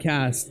 the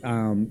podcast,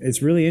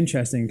 it's really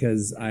interesting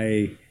because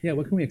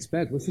what can we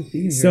expect? What's the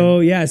theme here? So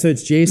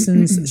it's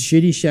Jason's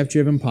Shitty Chef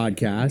Driven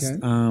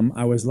podcast. Okay.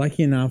 I was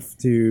lucky enough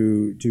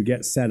to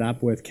get set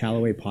up with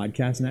Callaway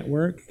Podcast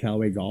Network,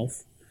 Callaway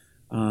Golf.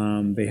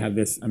 They have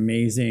this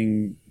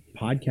amazing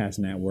podcast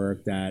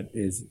network that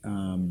is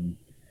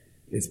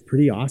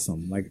pretty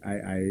awesome. Like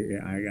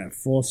I got a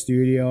full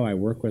studio. I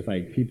work with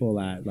like people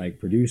that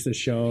like produce the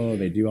show.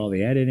 They do all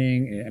the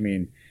editing. I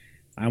mean,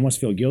 I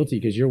almost feel guilty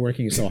because you're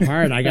working so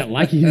hard. I got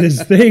lucky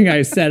this thing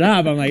I set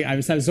up. I'm like, I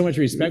just have so much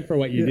respect for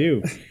what you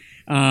do.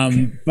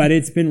 But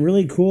it's been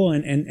really cool.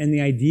 And the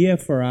idea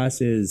for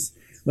us is,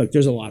 look,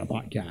 there's a lot of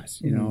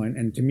podcasts, you know,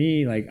 and to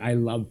me, like, I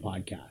love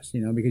podcasts,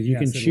 you know, because you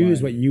can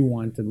choose what you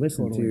want to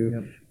listen to.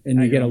 Yep.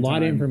 And you get a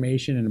lot of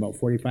information in about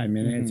 45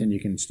 minutes and you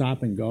can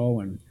stop and go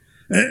and,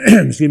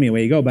 excuse me,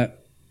 away you go.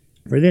 But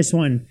for this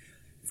one,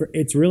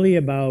 it's really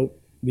about,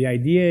 the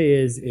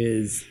idea is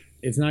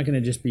it's not going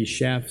to just be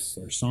chefs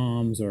or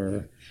somms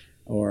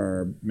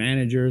or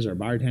managers or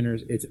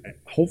bartenders. It's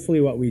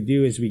hopefully what we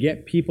do is we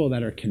get people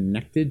that are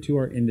connected to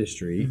our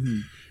industry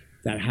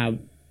that have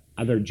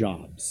other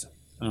jobs.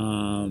 You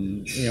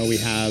know, we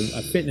have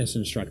a fitness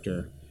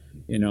instructor,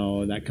 you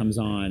know, that comes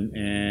on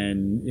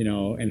and, you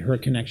know, and her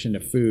connection to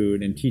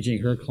food and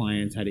teaching her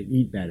clients how to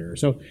eat better.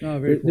 So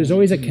there's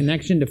always a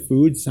connection to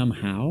food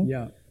somehow.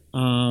 Yeah.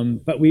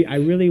 But I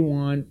really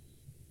want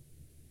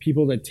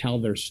people to tell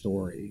their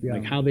story,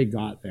 like how they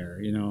got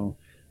there, you know.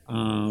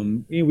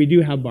 We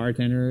do have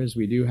bartenders,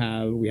 we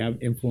have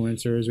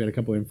influencers. We had a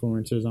couple of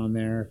influencers on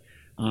there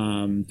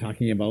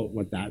talking about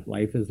what that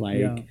life is like.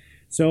 Yeah.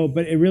 So,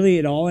 but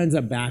it all ends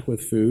up back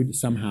with food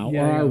somehow,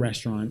 or our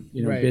restaurant,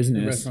 you know,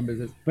 business. Restaurant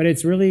business. But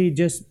it's really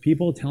just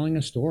people telling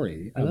a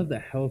story. I love the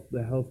health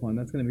one.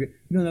 That's gonna be good.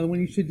 You know, another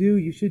one you should do.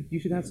 You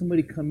should have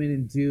somebody come in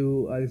and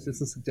do. It's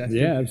just a suggestion.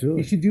 Yeah,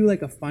 absolutely. You should do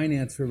like a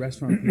finance for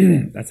restaurant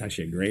people. That's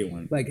actually a great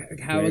one. Like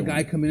have a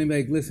guy come in and be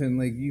like, listen,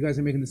 like you guys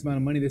are making this amount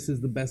of money. This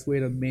is the best way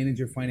to manage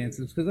your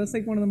finances, because that's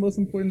like one of the most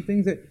important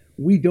things that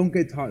we don't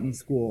get taught in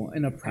school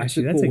in a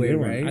practical way,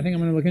 right? I think I'm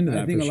going to look into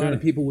that. I think a lot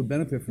of people would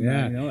benefit from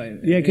that. You know,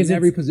 because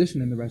every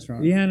position in the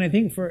restaurant. Yeah, and I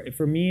think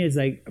for me is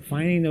like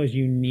finding those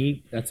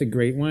unique. That's a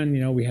great one.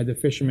 You know, we had the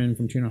fisherman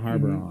from Tuna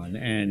Harbor on,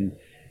 and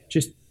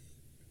just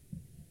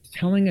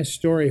telling a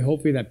story,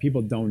 hopefully that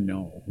people don't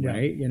know,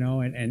 right? You know,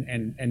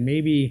 and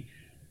maybe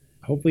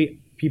hopefully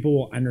people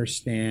will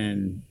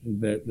understand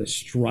the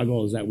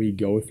struggles that we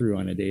go through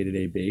on a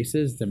day-to-day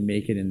basis to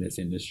make it in this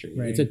industry.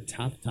 Right. It's a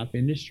tough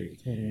industry.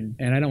 Totally.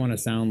 And I don't want to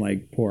sound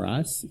like poor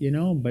us, you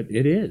know, but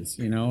it is,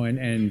 you know,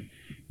 and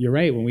you're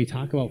right. When we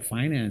talk about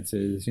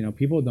finances, you know,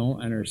 people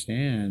don't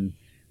understand,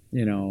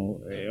 you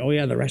know, oh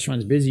yeah, the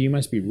restaurant's busy, you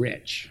must be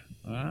rich.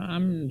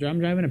 I'm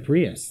driving a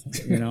Prius,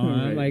 you know,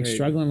 I'm like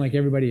struggling like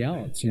everybody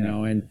else, you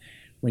know, and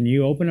when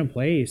you open a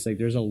place, like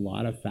there's a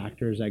lot of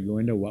factors that go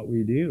into what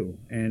we do.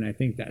 And I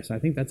think that's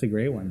a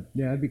great one.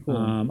 Yeah, that'd be cool.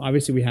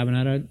 Obviously we haven't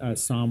had a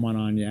somm one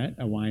on yet,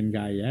 a wine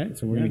guy yet.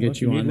 So we're going to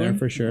get you on there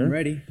for sure. I'm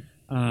ready.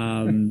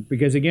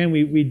 Because again,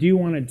 we do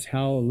want to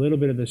tell a little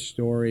bit of the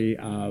story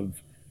of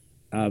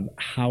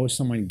how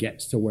someone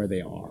gets to where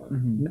they are.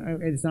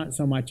 It's not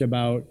so much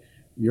about,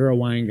 you're a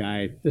wine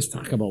guy, just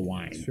talk about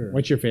wine. Sure.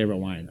 What's your favorite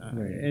wine?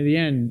 In the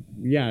end,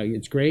 yeah,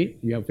 it's great.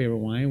 You have favorite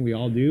wine. We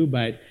all do.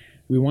 But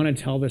we want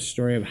to tell the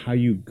story of how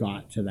you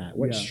got to that.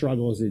 What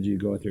struggles did you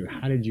go through?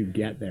 How did you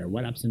get there?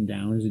 What ups and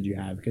downs did you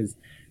have? Because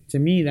to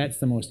me, that's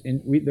the most,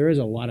 there is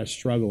a lot of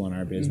struggle in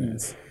our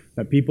business.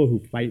 But people who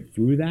fight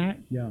through that,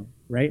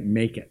 right,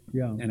 make it.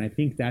 Yeah. And I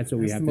think that's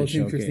what we have to showcase. That's the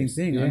most interesting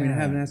thing. Yeah. I mean, I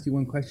haven't asked you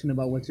one question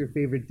about what's your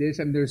favorite dish.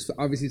 I mean, there's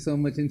obviously so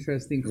much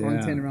interesting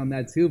content around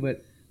that too,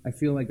 but I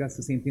feel like that's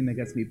the same thing that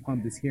gets me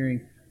pumped, is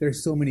hearing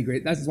there's so many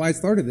great, that's why I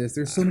started this.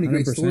 There's so many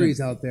great 100%.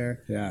 Stories out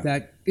there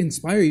that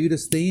inspire you to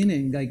stay in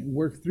and like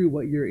work through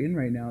what you're in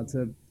right now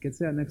to get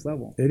to that next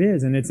level. It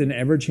is, and it's an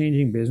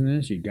ever-changing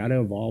business. You got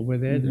to evolve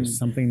with it. There's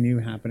something new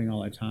happening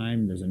all the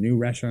time. There's a new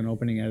restaurant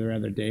opening every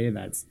other day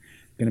that's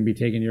going to be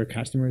taking your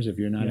customers if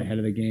you're not ahead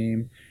of the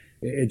game.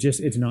 It's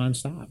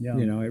nonstop.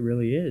 You know, it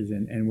really is,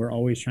 and we're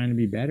always trying to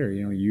be better.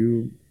 You know,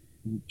 you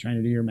trying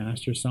to do your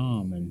master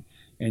somm,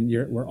 and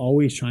we're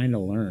always trying to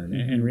learn.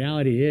 And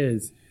reality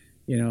is,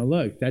 you know,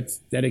 look, that's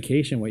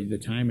dedication, the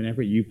time and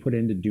effort you put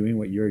into doing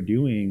what you're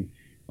doing.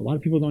 A lot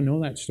of people don't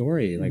know that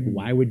story. Like,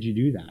 why would you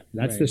do that?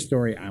 That's the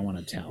story I want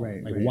to tell.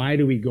 Why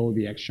do we go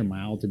the extra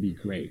mile to be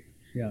great?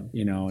 Yeah.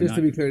 You know, just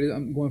to be clear,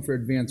 I'm going for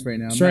advanced right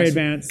now. Sorry,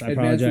 advanced. I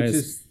apologize. Which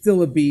is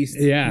still a beast.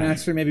 Yeah.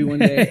 Master maybe one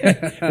day.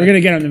 We're going to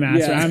get on the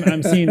master.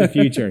 I'm seeing the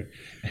future.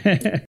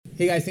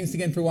 Hey guys, thanks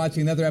again for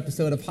watching another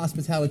episode of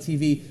Hospitality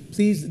TV.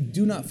 Please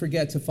do not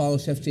forget to follow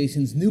Chef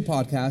Jason's new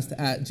podcast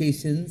at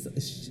Jason's,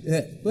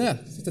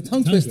 it's a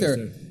tongue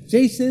twister.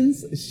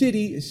 Jason's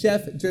Shitty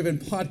Chef-Driven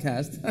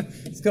Podcast.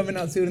 It's coming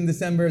out soon in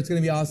December. It's going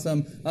to be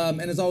awesome.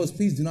 And as always,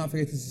 please do not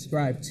forget to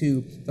subscribe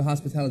to the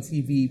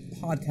Hospitality TV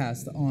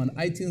podcast on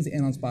iTunes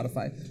and on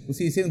Spotify. We'll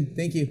see you soon.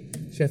 Thank you.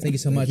 Chef, thank you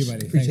so much. Thank you,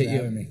 buddy. Appreciate Thanks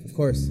for you. having me. Of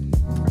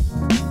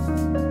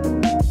course.